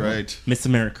 Oh, great. Miss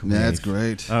America. That's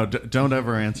great. Oh, don't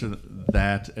ever answer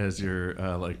that as your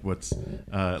like what's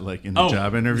like in the Oh.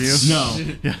 job interview. No.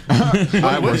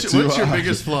 What's your hard.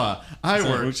 biggest flaw? I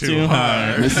work work too too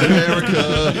hard. Miss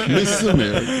America, Miss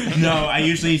America. No, I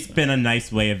usually spin a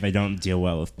nice way if I don't deal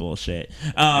well with bullshit.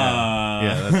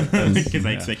 Yeah, that's Because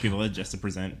I yeah. expect people just to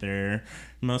present their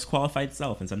most qualified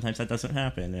self, and sometimes that doesn't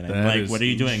happen. And I'm That like, is what are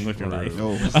you doing with your true. life?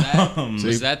 Oh,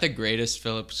 Was that the greatest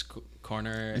Phillips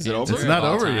corner? Is it answer over? It's of not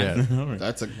all over time? yet.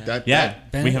 that's a that. Yeah,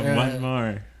 Ben- we have one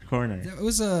more corner. It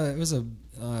was a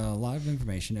lot of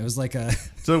information. It was like a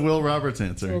So Will Roberts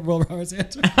answer. Will Roberts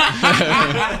answer.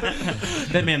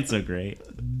 That man's so great.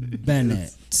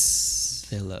 Bennett.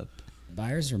 Philip.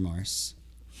 Buyer's remorse.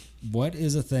 What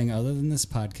is a thing other than this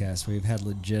podcast where you've had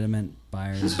legitimate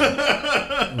buyer's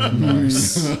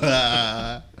remorse?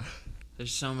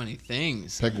 There's so many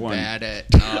things Pick I'm one. bad at.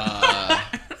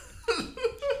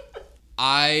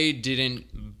 I didn't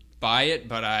buy it,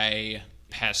 but I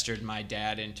pestered my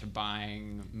dad into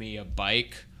buying me a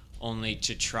bike, only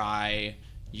to try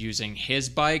using his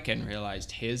bike and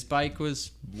realized his bike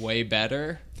was way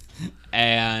better.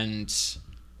 And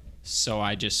so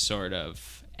I just sort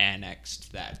of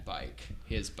annexed that bike,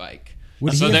 his bike.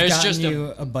 Would So he have there's gotten just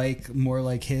you a bike more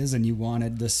like his, and you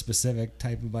wanted this specific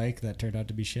type of bike that turned out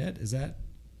to be shit? Is that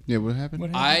Yeah, what happened?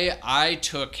 what happened? I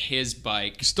took his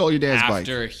bike You stole your dad's bike.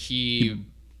 after he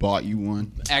Bought you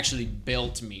one. actually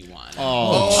built me one.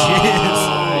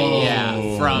 Oh,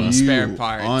 Yeah, from you spare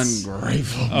parts.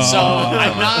 ungrateful. So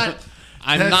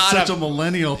I'm That's not such a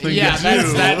millennial thing yeah, to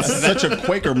do. that's Such a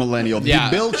Quaker millennial. Yeah.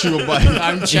 He built you a bike.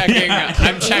 I'm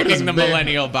checking the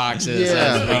millennial boxes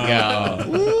Yeah. as we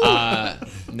go.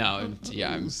 No,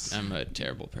 yeah, I'm a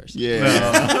terrible person. Yeah.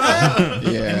 And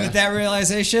Yeah. with that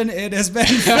realization, it has been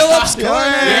Philip's Corner.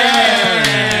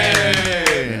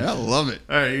 Yay! I love it.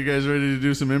 All right, you guys ready to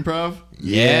do some improv?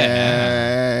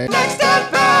 Yeah. Next at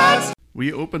bat.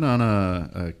 We open on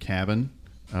a cabin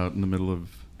out in the middle of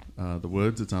the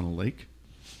woods. It's on a lake.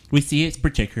 We see it's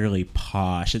particularly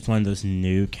posh. It's one of those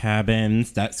new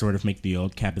cabins that sort of make the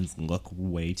old cabins look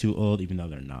way too old, even though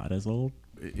they're not as old.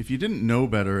 If you didn't know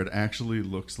better, it actually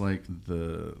looks like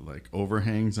the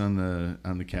overhangs on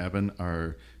the cabin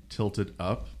are tilted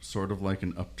up, sort of like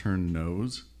an upturned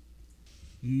nose.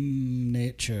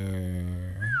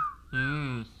 Nature.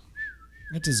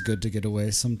 It is good to get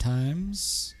away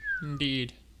sometimes.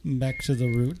 Indeed. Back to the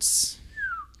roots.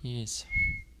 Yes.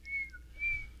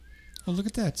 Oh, look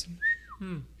at that.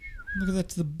 Look at that.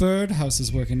 The birdhouse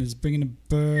is working. It's bringing a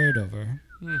bird over.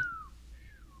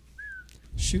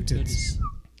 Shoot it.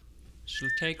 She'll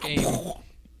take aim.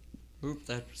 Oop,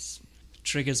 that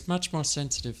trigger's much more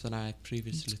sensitive than I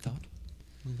previously thought.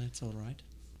 Well, that's all right.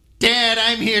 Dad,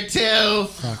 I'm here too.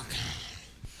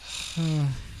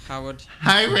 Howard,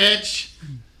 Hi, Rich.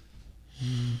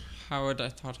 Howard, I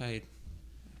thought I'd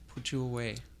put you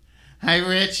away. Hi,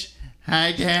 Rich.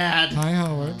 Hi, Dad. Hi,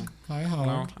 Howard. Hi, Hello,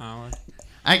 Howard. Howard.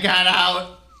 I got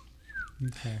out.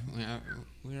 Okay.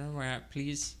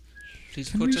 Please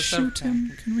Can put we yourself shoot him?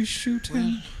 back. Can we shoot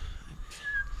him?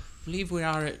 I believe we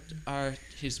are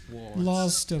his wards.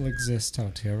 Laws still exist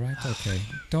out here, right? Okay.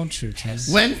 Don't shoot him.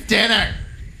 When's dinner?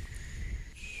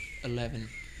 11.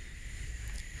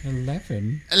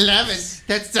 11? 11.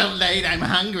 That's so late. I'm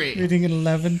hungry. Eating at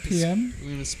 11 p.m.?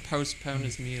 We must postpone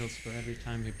his meals for every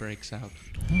time he breaks out.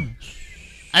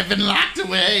 I've been locked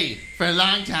away for a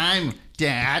long time,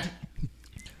 Dad.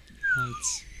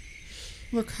 Nights.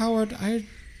 Look, Howard, I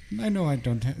know I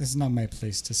don't. This is not my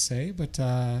place to say, but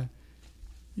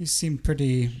you seem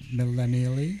pretty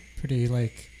millennially, pretty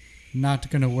like not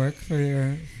gonna work for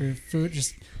your food,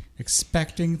 just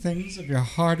expecting things of your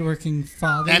hardworking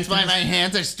father. That's why my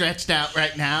hands are stretched out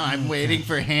right now. I'm waiting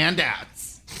for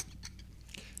handouts.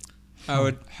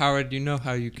 Howard, you know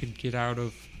how you could get out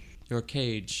of your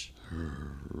cage.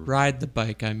 Ride the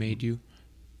bike I made you.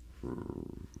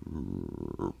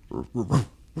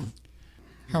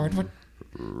 Howard,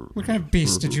 what kind of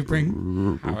beast did you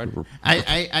bring? Howard.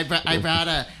 I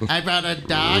brought a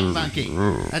dog monkey.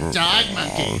 A dog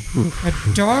monkey. A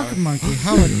dog monkey,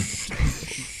 Howard.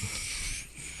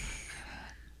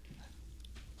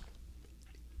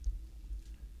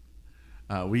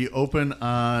 We open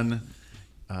on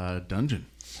dungeon.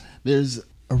 There's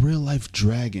a real life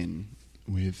dragon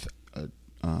with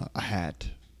a hat,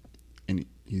 and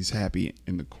he's happy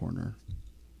in the corner.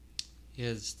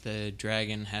 Because the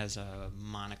dragon has a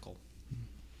monocle.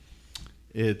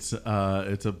 It's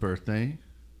a birthday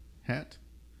hat,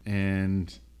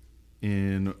 and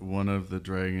in one of the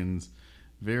dragon's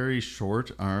very short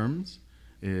arms,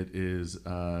 it is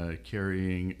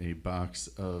carrying a box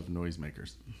of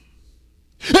noisemakers.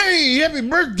 Hey, happy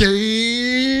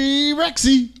birthday,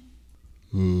 Rexy.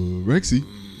 Rexy.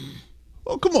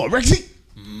 Oh, come on, Rexy.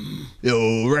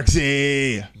 Yo,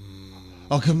 Rexy.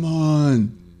 Oh, come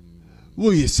on.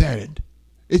 What are you sad?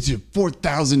 It's your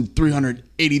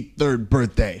 4,383rd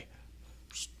birthday.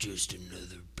 It's just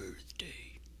another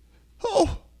birthday.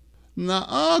 Oh,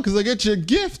 nah, because I got you a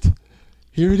gift.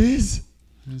 Here it is.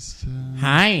 It's,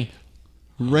 Hi.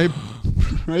 right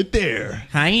there.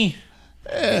 Hi.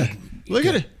 Yeah, look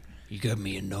at it. You got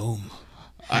me a gnome.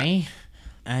 Hi.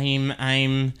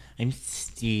 I'm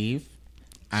Steve.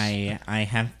 I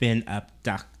have been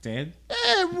abducted.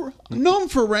 Gnome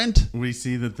for rent. We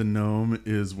see that the gnome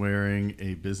is wearing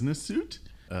a business suit,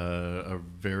 a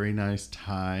very nice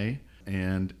tie,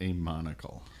 and a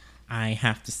monocle. I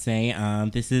have to say,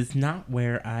 this is not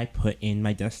where I put in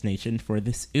my destination for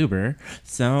this Uber.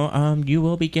 So, you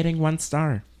will be getting 1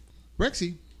 star.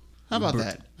 Rexy, how about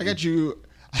that? I got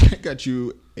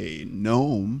you a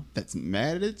gnome that's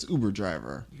mad at its Uber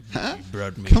driver. Huh? You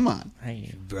brought me. Come on.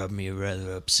 I, Brought me a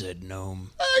rather upset gnome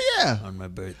Oh yeah. on my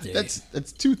birthday. That's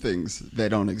 2 things that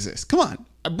don't exist. Come on.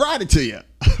 I brought it to you.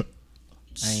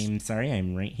 I'm sorry,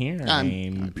 I'm right here. I'm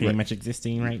I'm pretty right- much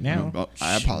existing right now. Oh,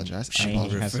 I apologize. I I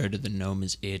apologize. refer to the gnome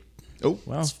as it. Oh,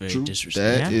 Well, It's very true.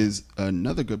 disrespectful. That is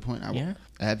another good point. I will Yeah.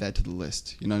 add that to the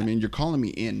list. You know what I mean? You're calling me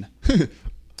in.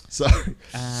 Sorry.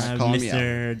 Calling me out.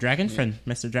 Mr. Dragonfriend,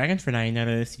 Mr. Dragonfriend, I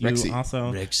noticed you Rexy.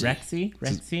 also Rexy.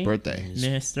 Rexy, Birthday.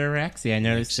 Mr. Rexy. I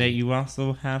noticed that you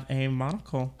also have a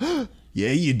monocle.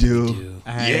 Yeah, you do. do.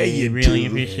 Yeah, you really do.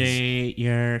 appreciate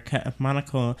your cut of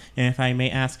monocle. And if I may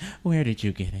ask, where did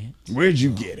you get it? Where'd you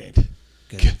get it?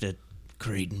 Got it at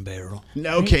Crate and Barrel.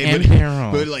 No, okay, And but,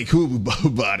 barrel. but like who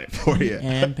bought it for you?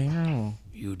 And barrel.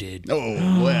 You did.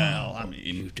 Oh well, I mean,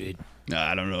 You did.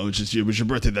 I don't know. It was your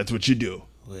birthday. That's what you do.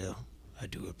 Well, I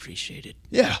do appreciate it.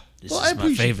 Yeah. This well, I is my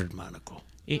appreciate. favorite monocle.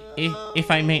 If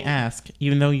I may ask,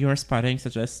 even though you're spotting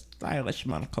such a stylish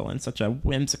monocle and such a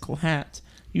whimsical hat,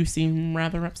 you seem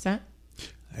rather upset.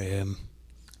 I am.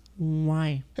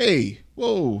 Why? Hey,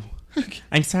 whoa.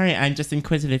 I'm sorry, I'm just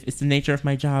inquisitive. It's the nature of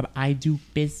my job. I do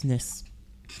business.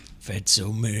 I've had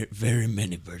so very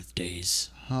many birthdays.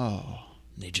 Oh.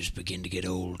 They just begin to get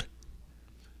old.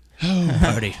 Oh.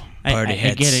 Party I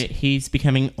hats. get it. He's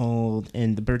becoming old,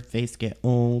 and the birthdays get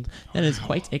old. That is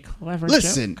quite a clever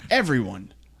Listen, joke.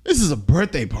 everyone. This is a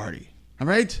birthday party. All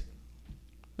right.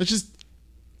 Let's just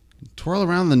twirl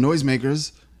around the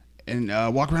noisemakers and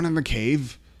walk around in the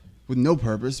cave with no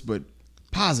purpose but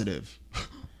positive.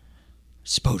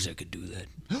 Suppose I could do that.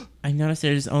 I notice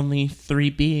there's only 3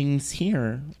 beings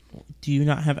here. Do you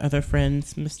not have other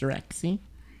friends, Mr. Rexy?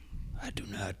 I do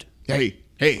not. Hey,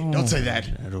 don't say that.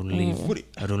 I don't leave. What?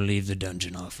 I don't leave the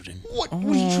dungeon often. What are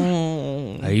you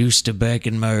trying? I used to back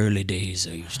in my early days.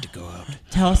 I used to go out.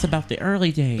 Tell us about the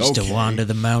early days. Used Okay. to wander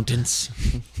the mountains.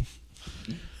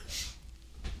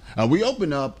 We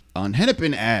open up on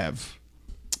Hennepin Ave,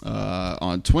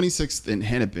 on 26th and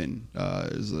Hennepin.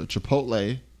 There's a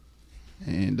Chipotle,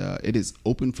 and it is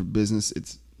open for business.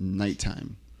 It's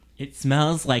nighttime. It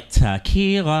smells like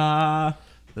tequila.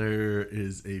 There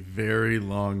is a very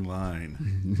long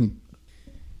line.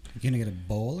 You gonna get a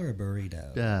bowl or a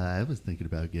burrito? I was thinking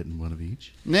about getting one of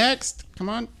each. Next, come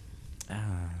on.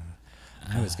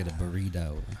 I always get a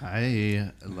burrito.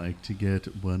 I like to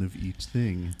get one of each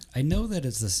thing. I know that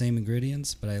it's the same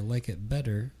ingredients, but I like it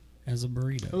better as a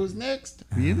burrito. Who's next?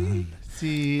 Really?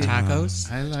 See, Tacos?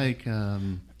 I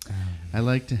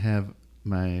like to have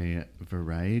my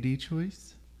variety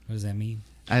choice. What does that mean?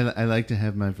 I like to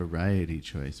have my variety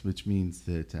choice, which means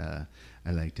that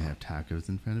I like to have tacos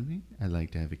in front of me. I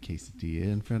like to have a quesadilla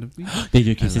in front of me. They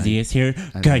do quesadillas here.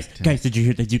 I Guys, like to- guys, did you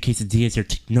hear they do quesadillas here?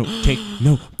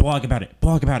 No, blog about it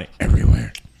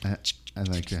everywhere. I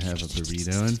like to have a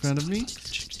burrito in front of me.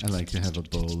 I like to have a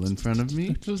bowl in front of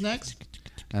me. Who's next?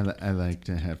 I like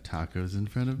to have tacos in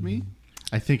front of me.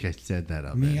 I think I said that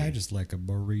already. Me, I just like a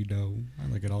burrito. I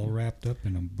like it all wrapped up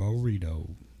in a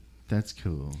burrito. That's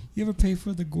cool. You ever pay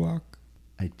for the guac?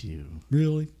 I do.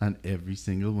 Really? On every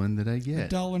single one that I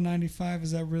get. $1.95,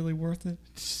 is that really worth it?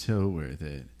 So worth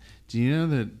it. Do you know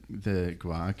that the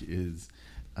guac is,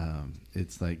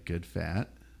 it's like good fat?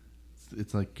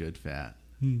 It's like good fat.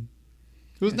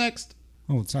 Who's next?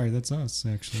 Oh, sorry, that's us,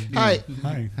 actually. Hi.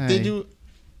 Hi. Hi.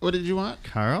 What did you want?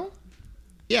 Carl?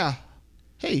 Yeah.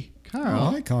 Hey. Oh,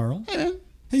 Carl? hi, Carl. Hey, man.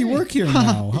 Hey, you work here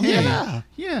now. Huh? Yeah.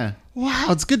 Yeah. Wow,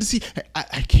 it's good to see.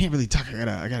 I can't really talk.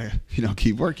 I gotta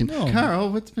keep working. No.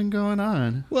 Carl, what's been going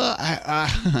on? Well,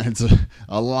 it's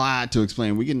a lot to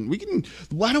explain. We can.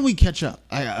 Why don't we catch up?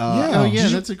 Oh, yeah, did you-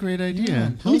 that's a great idea. Yeah.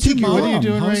 Let me How's take your you- What are you mom?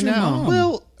 doing How's right your now? mom?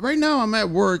 Well, right now I'm at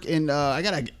work, and I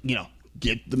gotta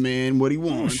get the man what he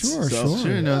wants. sure.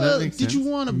 Sure, no, that makes Did sense. you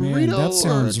want a Man, burrito? that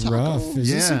sounds or a taco? rough.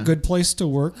 Is this a Yeah. good place to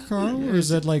work, Carl, or is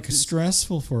that like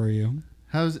stressful for you?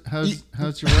 How's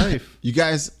your wife? You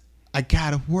guys, I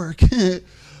gotta work.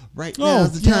 Right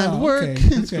now's the time to work. Okay,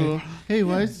 That's okay. cool. Hey,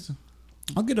 why's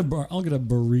I'll get a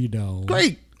burrito.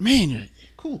 Great, man. You're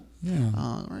cool. Yeah.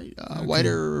 All right,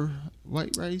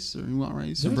 white rice, or you want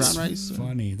rice or That's brown rice? Or-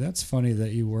 funny. That's funny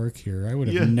that you work here. I would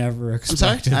have Yeah. never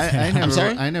sorry? expected that. I'm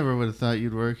sorry? I never would have thought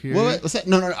you'd work here. What's that?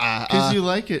 No. Because you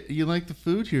like it. You like the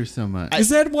food here so much. Is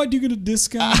that what you get a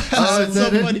discount? Oh, is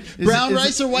that it? funny. Is Brown it- is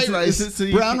rice it- or white is it- rice? is it so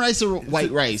you Brown can- rice or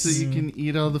white rice? So you can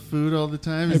eat all the food all the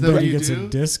time? I Is that bet what he you gets a do?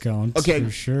 discount. Okay. for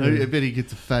sure. I bet he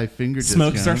gets a 5-finger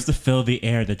Smoke discount. starts to fill the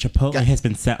air. The Chipotle has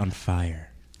been set on fire.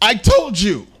 I told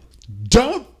you,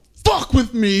 don't fuck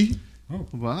with me.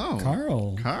 Wow.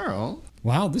 Carl.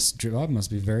 Wow, this job must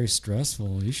be very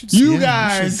stressful. You should. You you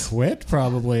guys, should quit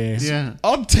probably. Yeah.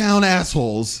 uptown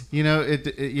assholes. You know,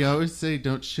 you always say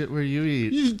don't shit where you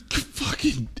eat. You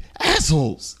fucking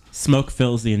assholes. Smoke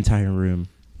fills the entire room.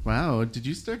 Wow. Did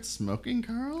you start smoking,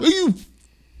 Carl? Are you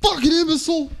fucking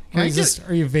imbecile? Can I Is this,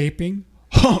 are you vaping?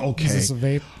 Okay. Is this a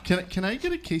vape? Can I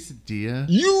get a quesadilla?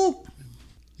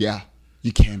 Yeah,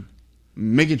 you can.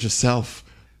 Make it yourself.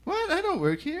 What? I don't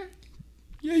work here.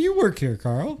 Yeah, you work here,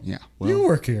 Carl. Yeah. You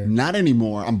work here. Not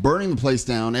anymore. I'm burning the place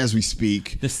down as we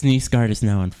speak. The sneeze guard is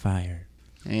now on fire.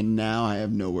 And now I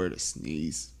have nowhere to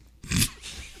sneeze.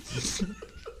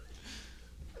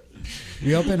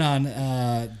 We open on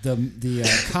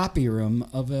the copy room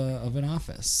of an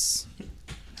office.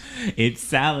 It's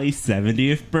Sally's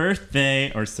 70th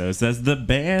birthday, or so says the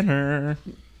banner.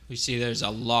 We see there's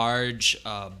a large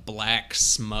black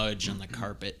smudge on the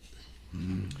carpet.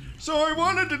 So I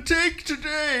wanted to take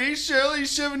today, Sally's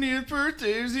 70th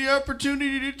birthday, as the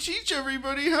opportunity to teach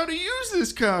everybody how to use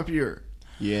this copier.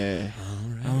 Yeah.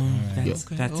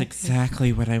 That's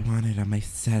exactly what I wanted on my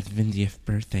 70th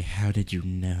birthday. How did you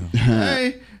know?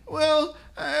 I'm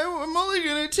only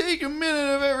going to take a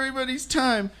minute of everybody's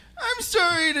time. I'm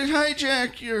sorry to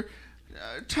hijack your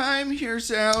time here,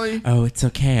 Sally. Oh, it's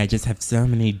okay. I just have so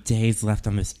many days left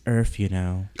on this earth, you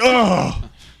know. Ugh.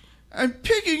 I'm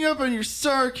picking up on your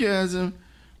sarcasm.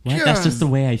 What? God. That's just the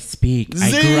way I speak. I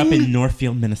grew up Zing! in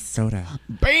Northfield, Minnesota.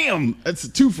 Bam! That's a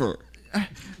twofer.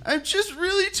 I'm just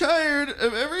really tired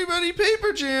of everybody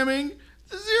paper jamming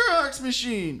the Xerox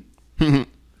machine.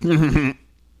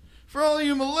 For all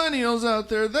you millennials out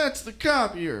there, that's the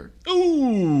copier.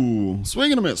 Ooh.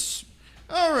 Swing and a miss.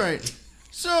 All right.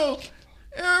 So,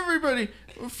 everybody,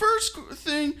 first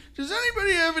thing, does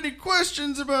anybody have any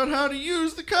questions about how to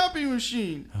use the copy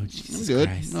machine? Oh, I'm Jesus good.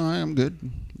 Christ. No, I'm good.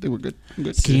 I think we're good. I'm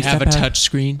good. Can you have a step out? touch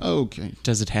screen? Okay.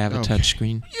 Does it have a Okay. touch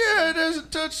screen? Yeah, it has a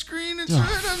touch screen. It's Oh, right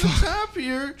on the fuck. top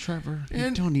here. Trevor,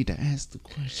 And- you don't need to ask the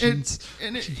questions.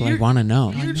 Well, I want to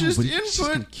know. You just but you're just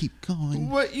gonna input keep going.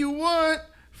 what you want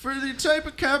for the type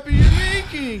of copy you're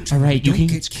making. All right, you Don't can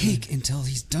get cake until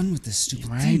he's done with this stupid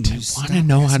Right. thing. I Just want stop to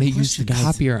know how to asking use the questions.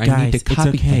 copier. I Guys, need to copy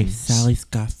it's okay. things. Sally's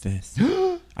got this.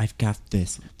 I've got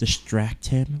this. Distract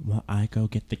him while I go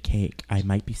get the cake. I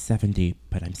might be 70,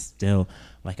 but I'm still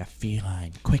like a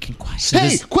feline. Quick and quiet.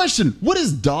 Hey, question. What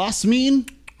does DOS mean?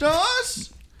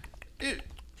 DOS?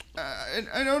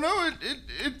 I don't know.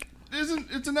 It isn't.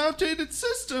 It's an outdated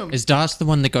system. Is DOS the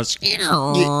one that goes? Yeah.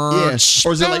 Or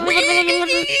is it like...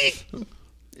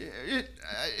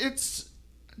 It's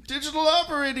digital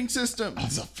operating system.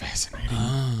 That's so fascinating.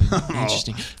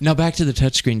 Interesting. Now back to the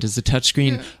touchscreen. Does the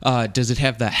touchscreen does it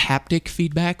have the haptic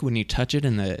feedback when you touch it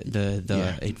and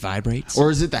it vibrates?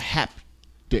 Or is it the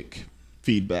haptic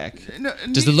feedback?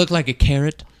 Does it look like a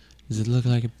carrot? Does it look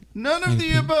like a None of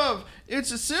the above.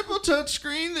 It's a simple touch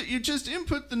screen that you just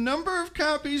input the number of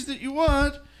copies that you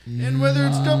want, and whether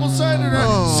it's double-sided or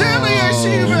not. Sally, I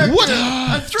see you back What? there.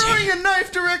 I'm throwing a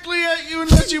knife directly at you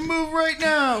unless you move right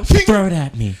now. Throw it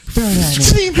at me. Throw it at me.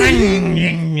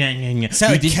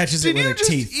 Sally You did- catches it Did with you her just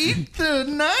teeth. eat the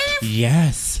knife?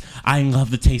 Yes, I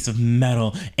love the taste of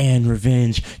metal and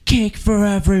revenge. Cake for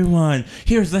everyone.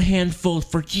 Here's a handful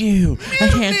for you. A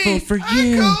handful for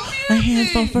you. A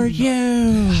handful for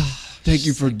you. Thank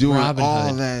you for doing Robin all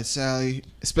Hood. that, Sally.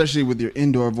 Especially with your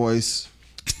indoor voice.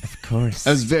 Of course.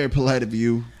 That was very polite of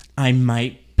you. I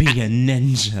might be a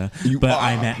ninja, You but are.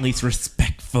 I'm at least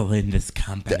respectful in this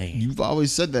company. You've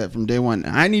always said that from day one.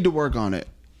 I need to work on it.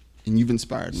 And you've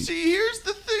inspired me. See, here's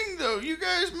the thing. so you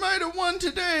guys might have won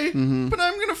today, but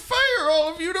I'm going to fire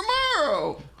all of you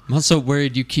tomorrow. I'm also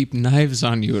worried you keep knives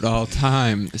on you at all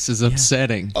time. This is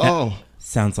upsetting. Oh,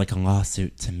 Sounds like a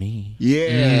lawsuit to me.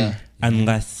 yeah.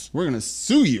 Unless We're going to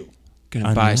sue you.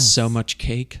 Gonna buy Unless- so much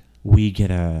cake. we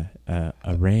get a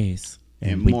raise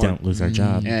and And we more. don't lose our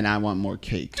job. And I want more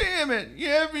cake. Damn it, you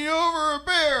have me over a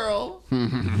barrel.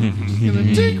 I'm going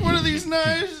to take one of these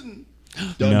knives and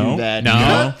Don't No. do that. No.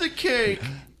 cut the cake.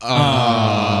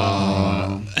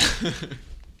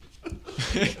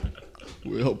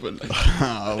 We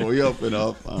open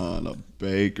up on a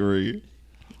bakery.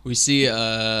 We see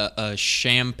a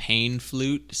champagne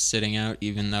flute sitting out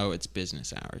even though it's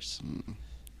business hours.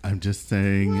 I'm just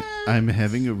saying, I'm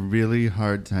having a really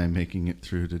hard time making it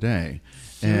through today.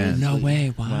 And No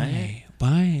way. Why?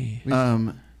 Why?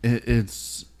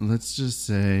 it's let's just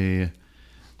say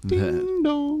that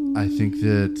Dong. I think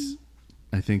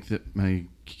that my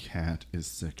cat is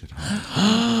sick at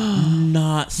home.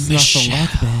 Not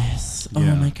Snuffleupagus. Oh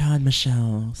Yeah. my God,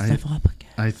 Michelle. Snuffleupagus.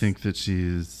 I think that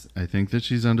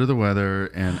she's under the weather,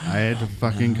 and I had to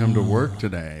fucking come to work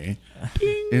today.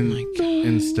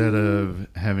 Instead of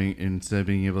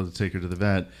being able to take her to the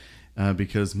vet,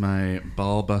 because my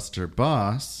ballbuster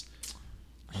boss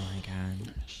Oh my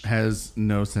God. has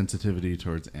no sensitivity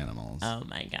towards animals. Oh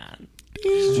my God.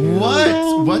 What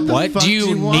the What fuck do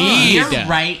you want? need? You're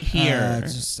right here.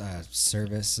 Just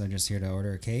service. I'm just here to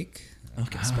order a cake.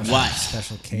 Okay.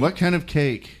 Special cake. What kind of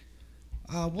cake?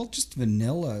 Well, just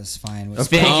vanilla is fine. With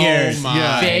Figures. Oh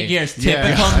my. Figures. Yeah.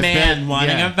 Typical I man bet-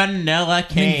 wanting yeah. a vanilla I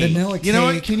cake. mean, vanilla cake. You know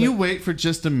what? Can you but- wait for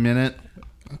just a minute?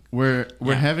 We're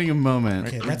having a moment.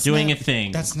 Okay, We're that's doing not- a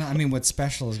thing. That's not. I mean, what's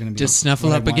special is going to be. Does what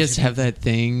I want you Snuffleupagus to have do. that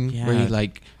thing where Yeah. he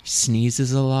like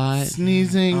sneezes a lot?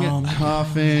 Sneezing, Oh my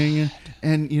coughing,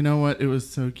 and you know what? It was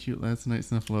so cute last night,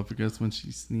 Snuffleupagus, when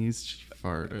she sneezed, she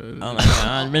farted. Oh my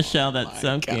God, Michelle, that's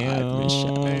so cute.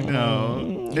 Michelle. I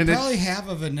know. And Probably have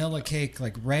a vanilla cake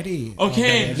like ready.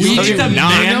 Okay, already. we do need to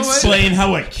not. You know what? mansplain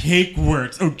how a cake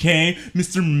works, okay,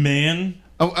 Mr. Man?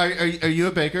 are you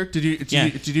a baker? Did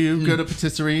you go to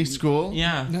patisserie school?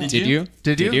 Yeah. No. Did you?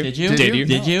 Did you? Did you? Did you?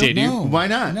 Did you? Did you? No, Why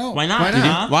not? No. Why not? Why not?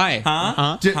 Huh? Why?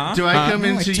 Huh? Do, Huh? do I come No,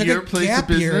 I into took your a place gap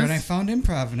of year and I business? found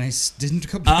improv and I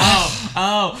didn't go back.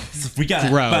 Oh, so we got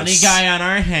Gross. a funny guy on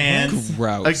our hands. A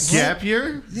Gross. gap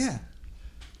year? Yeah.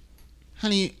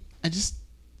 Honey, I just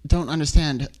don't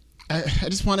understand. I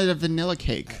just wanted a vanilla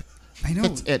cake. I know.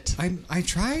 That's it. I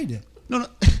tried. No.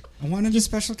 I wanted a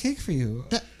special cake for you.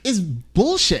 That is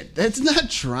bullshit. That's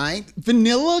not trying.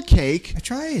 Vanilla cake I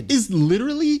tried. is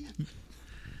literally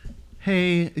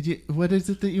Hey, what is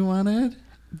it that you wanted?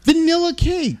 vanilla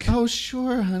cake. Oh,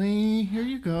 sure, honey. Here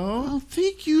you go. Oh,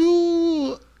 thank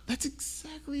you. That's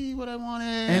exactly what I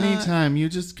wanted. Anytime, you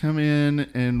just come in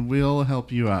and we'll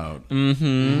help you out.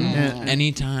 Mm-hmm.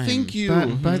 Anytime. Thank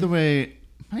you. By the way,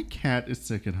 my cat is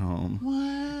sick at home.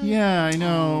 What? Yeah, I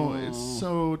know. It's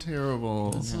so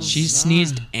terrible. She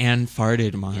sneezed and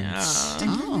farted once.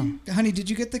 Honey, did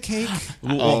you get the cake?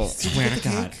 I Oh. swear Did you to get the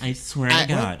God. cake? I swear to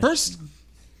God.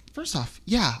 First off,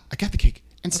 yeah, I got the cake.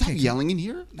 And stop Okay. yelling in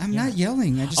here. I'm not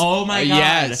yelling. I just. Oh my God.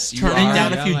 Yes, you Turning are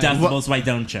down a few yelling. decibels, why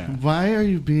don't you? Why are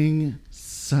you being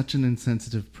such an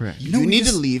insensitive prick? No, you we need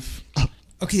just- to leave.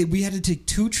 Okay, we had to take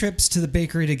 2 trips to the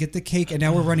bakery to get the cake, and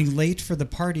now we're running late for the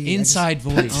party. I just- Inside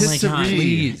voice. Oh my God.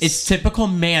 Please. It's typical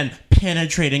man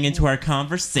penetrating into our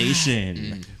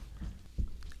conversation.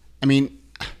 I mean,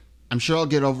 I'm sure I'll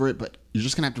get over it, but you're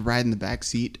just gonna have to ride in the back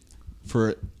seat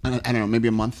for I don't know, maybe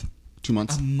a month, 2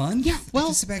 months. A month? Yeah, I have well-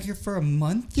 to sit back here for a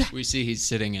month? Yeah. We see he's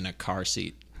sitting in a car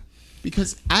seat.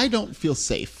 Because I don't feel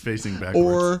safe. Facing backwards.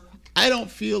 Or I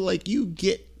don't feel like you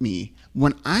get me.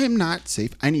 When I am not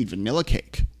safe, I need vanilla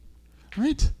cake.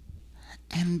 Right?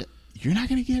 And you're not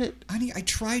going to get it. Honey, I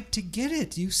tried to get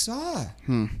it. You saw.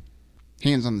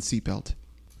 Hands on the seatbelt.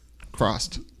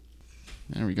 Crossed.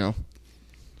 There we go.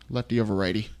 Lefty over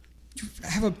righty. You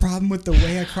have a problem with the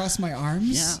way I cross my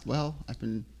arms? Yeah, well, I've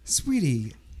been...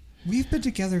 Sweetie, we've been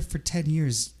together for 10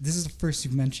 years. This is the first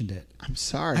you've mentioned it. I'm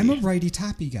sorry. I'm a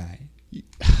righty-toppy guy.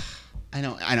 I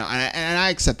know, and I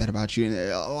accept that about you. And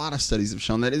a lot of studies have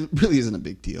shown that it really isn't a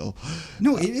big deal.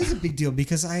 No, it is a big deal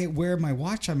because I wear my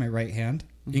watch on my right hand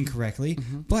Mm-hmm. incorrectly,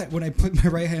 but when I put my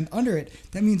right hand under it,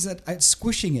 that means that I'm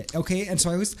squishing it, okay? And so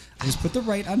I always put the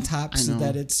right on top so know,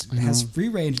 that it I has know. free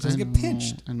range, it doesn't get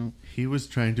pinched. I know. He was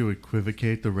trying to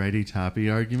equivocate the righty-toppy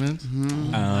argument.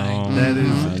 Oh. That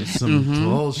is some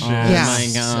bullshit. Yeah,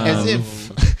 my God.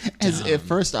 as if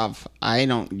first off, I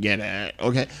don't get it.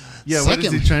 Okay. Yeah, what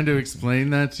is he trying to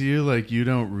explain that to you? Like you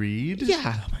don't read?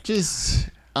 Yeah, just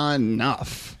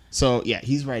enough. So yeah,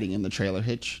 he's writing in the trailer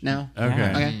hitch now. Okay.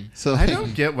 Okay. So I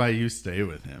don't get why you stay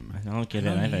with him. I don't get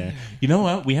it either. You know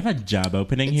what? We have a job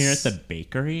opening here at the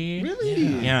bakery. Really?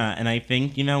 Yeah, and I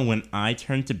think, when I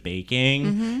turned to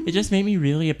baking, it just made me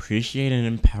really appreciate and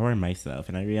empower myself.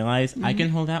 And I realized I can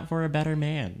hold out for a better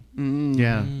man.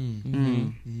 Yeah.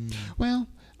 Well,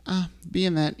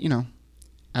 being that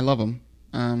I love him.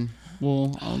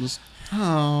 Well, I'll just.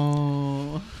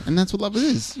 Oh. And that's what love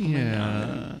is.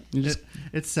 Yeah. You just,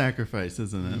 It's sacrifice,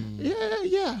 isn't it?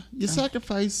 yeah. You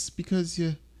sacrifice because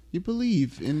you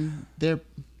believe in their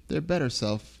better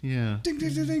self. Yeah. Ding,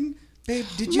 ding, ding, ding. Babe,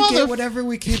 did you Mother- get whatever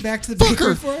we came back to the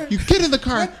bakery for? You get in the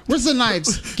car. Where's the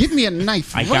knives? Give me a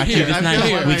knife. I got you this I've night.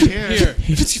 got one right here.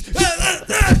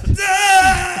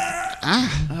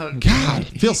 God,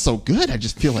 it feels so good. I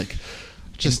just feel like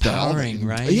Empowering,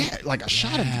 right? Yeah, like a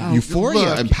shot of euphoria,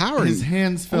 Look, empowering. His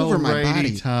hands fell over my righty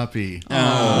body. toppy. Tip.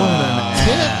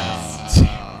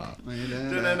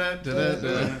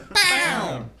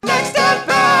 Next at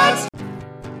Bat!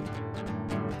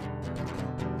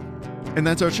 And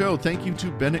that's our show. Thank you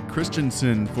to Bennett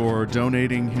Christensen for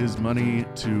donating his money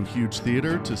to Huge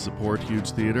Theater to support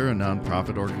Huge Theater, a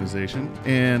nonprofit organization,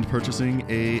 and purchasing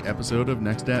a episode of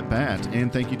Next at Bat.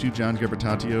 And thank you to John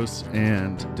Gebertatios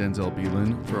and Denzel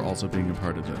Beelan for also being a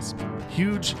part of this.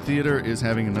 Huge Theater is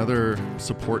having another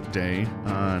support day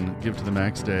on Give to the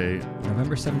Max Day,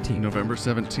 November 17th. November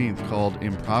 17th, called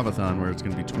Improvathon, where it's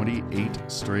going to be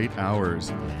 28 straight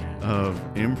hours of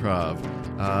improv.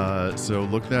 So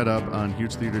look that up on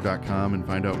hugetheater.com and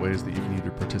find out ways that you can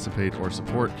either participate or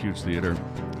support Huge Theater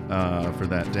for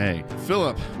that day.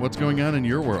 Philip, what's going on in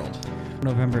your world?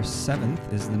 November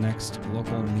 7th is the next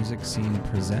local music scene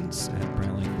presents at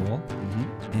Brown Lake Bowl.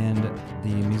 And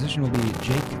the musician will be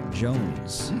Jake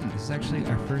Jones. This is actually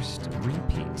our first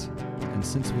repeat. And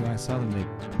since we last saw them, they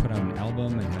put out an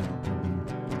album and have been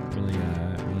really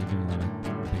doing a lot of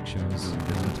big shows in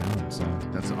town. So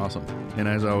That's awesome. And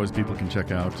as always, people can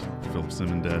check out Philip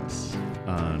Simondets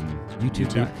on YouTube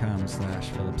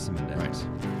youtube.com/Philip Simondets.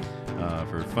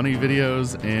 for funny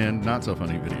videos and not so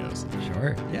funny videos.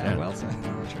 Sure. Yeah. Well said.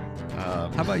 Sure. How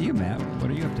about you, Matt?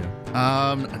 What are you up to?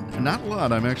 Not a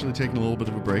lot. I'm actually taking a little bit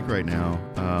of a break right now,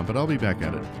 but I'll be back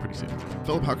at it pretty soon.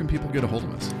 Philip, how can people get a hold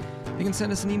of us? You can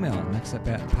send us an email,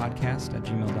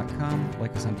 nextatbatpodcast@gmail.com.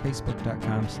 Like us on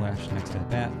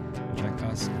facebook.com/nextatbat. And check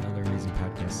us and other amazing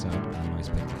podcasts out on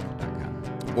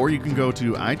noisepicnic.com. Or you can go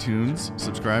to iTunes,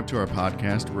 subscribe to our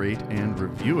podcast, rate and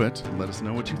review it. Let us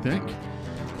know what you think.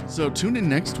 So tune in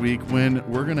next week when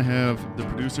we're going to have the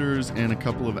producers and a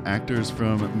couple of actors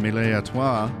from Mêlée à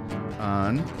Trois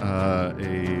on a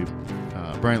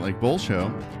Bryant Lake Bowl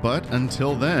show. But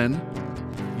until then,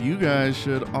 you guys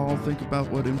should all think about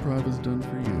what improv has done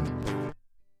for you.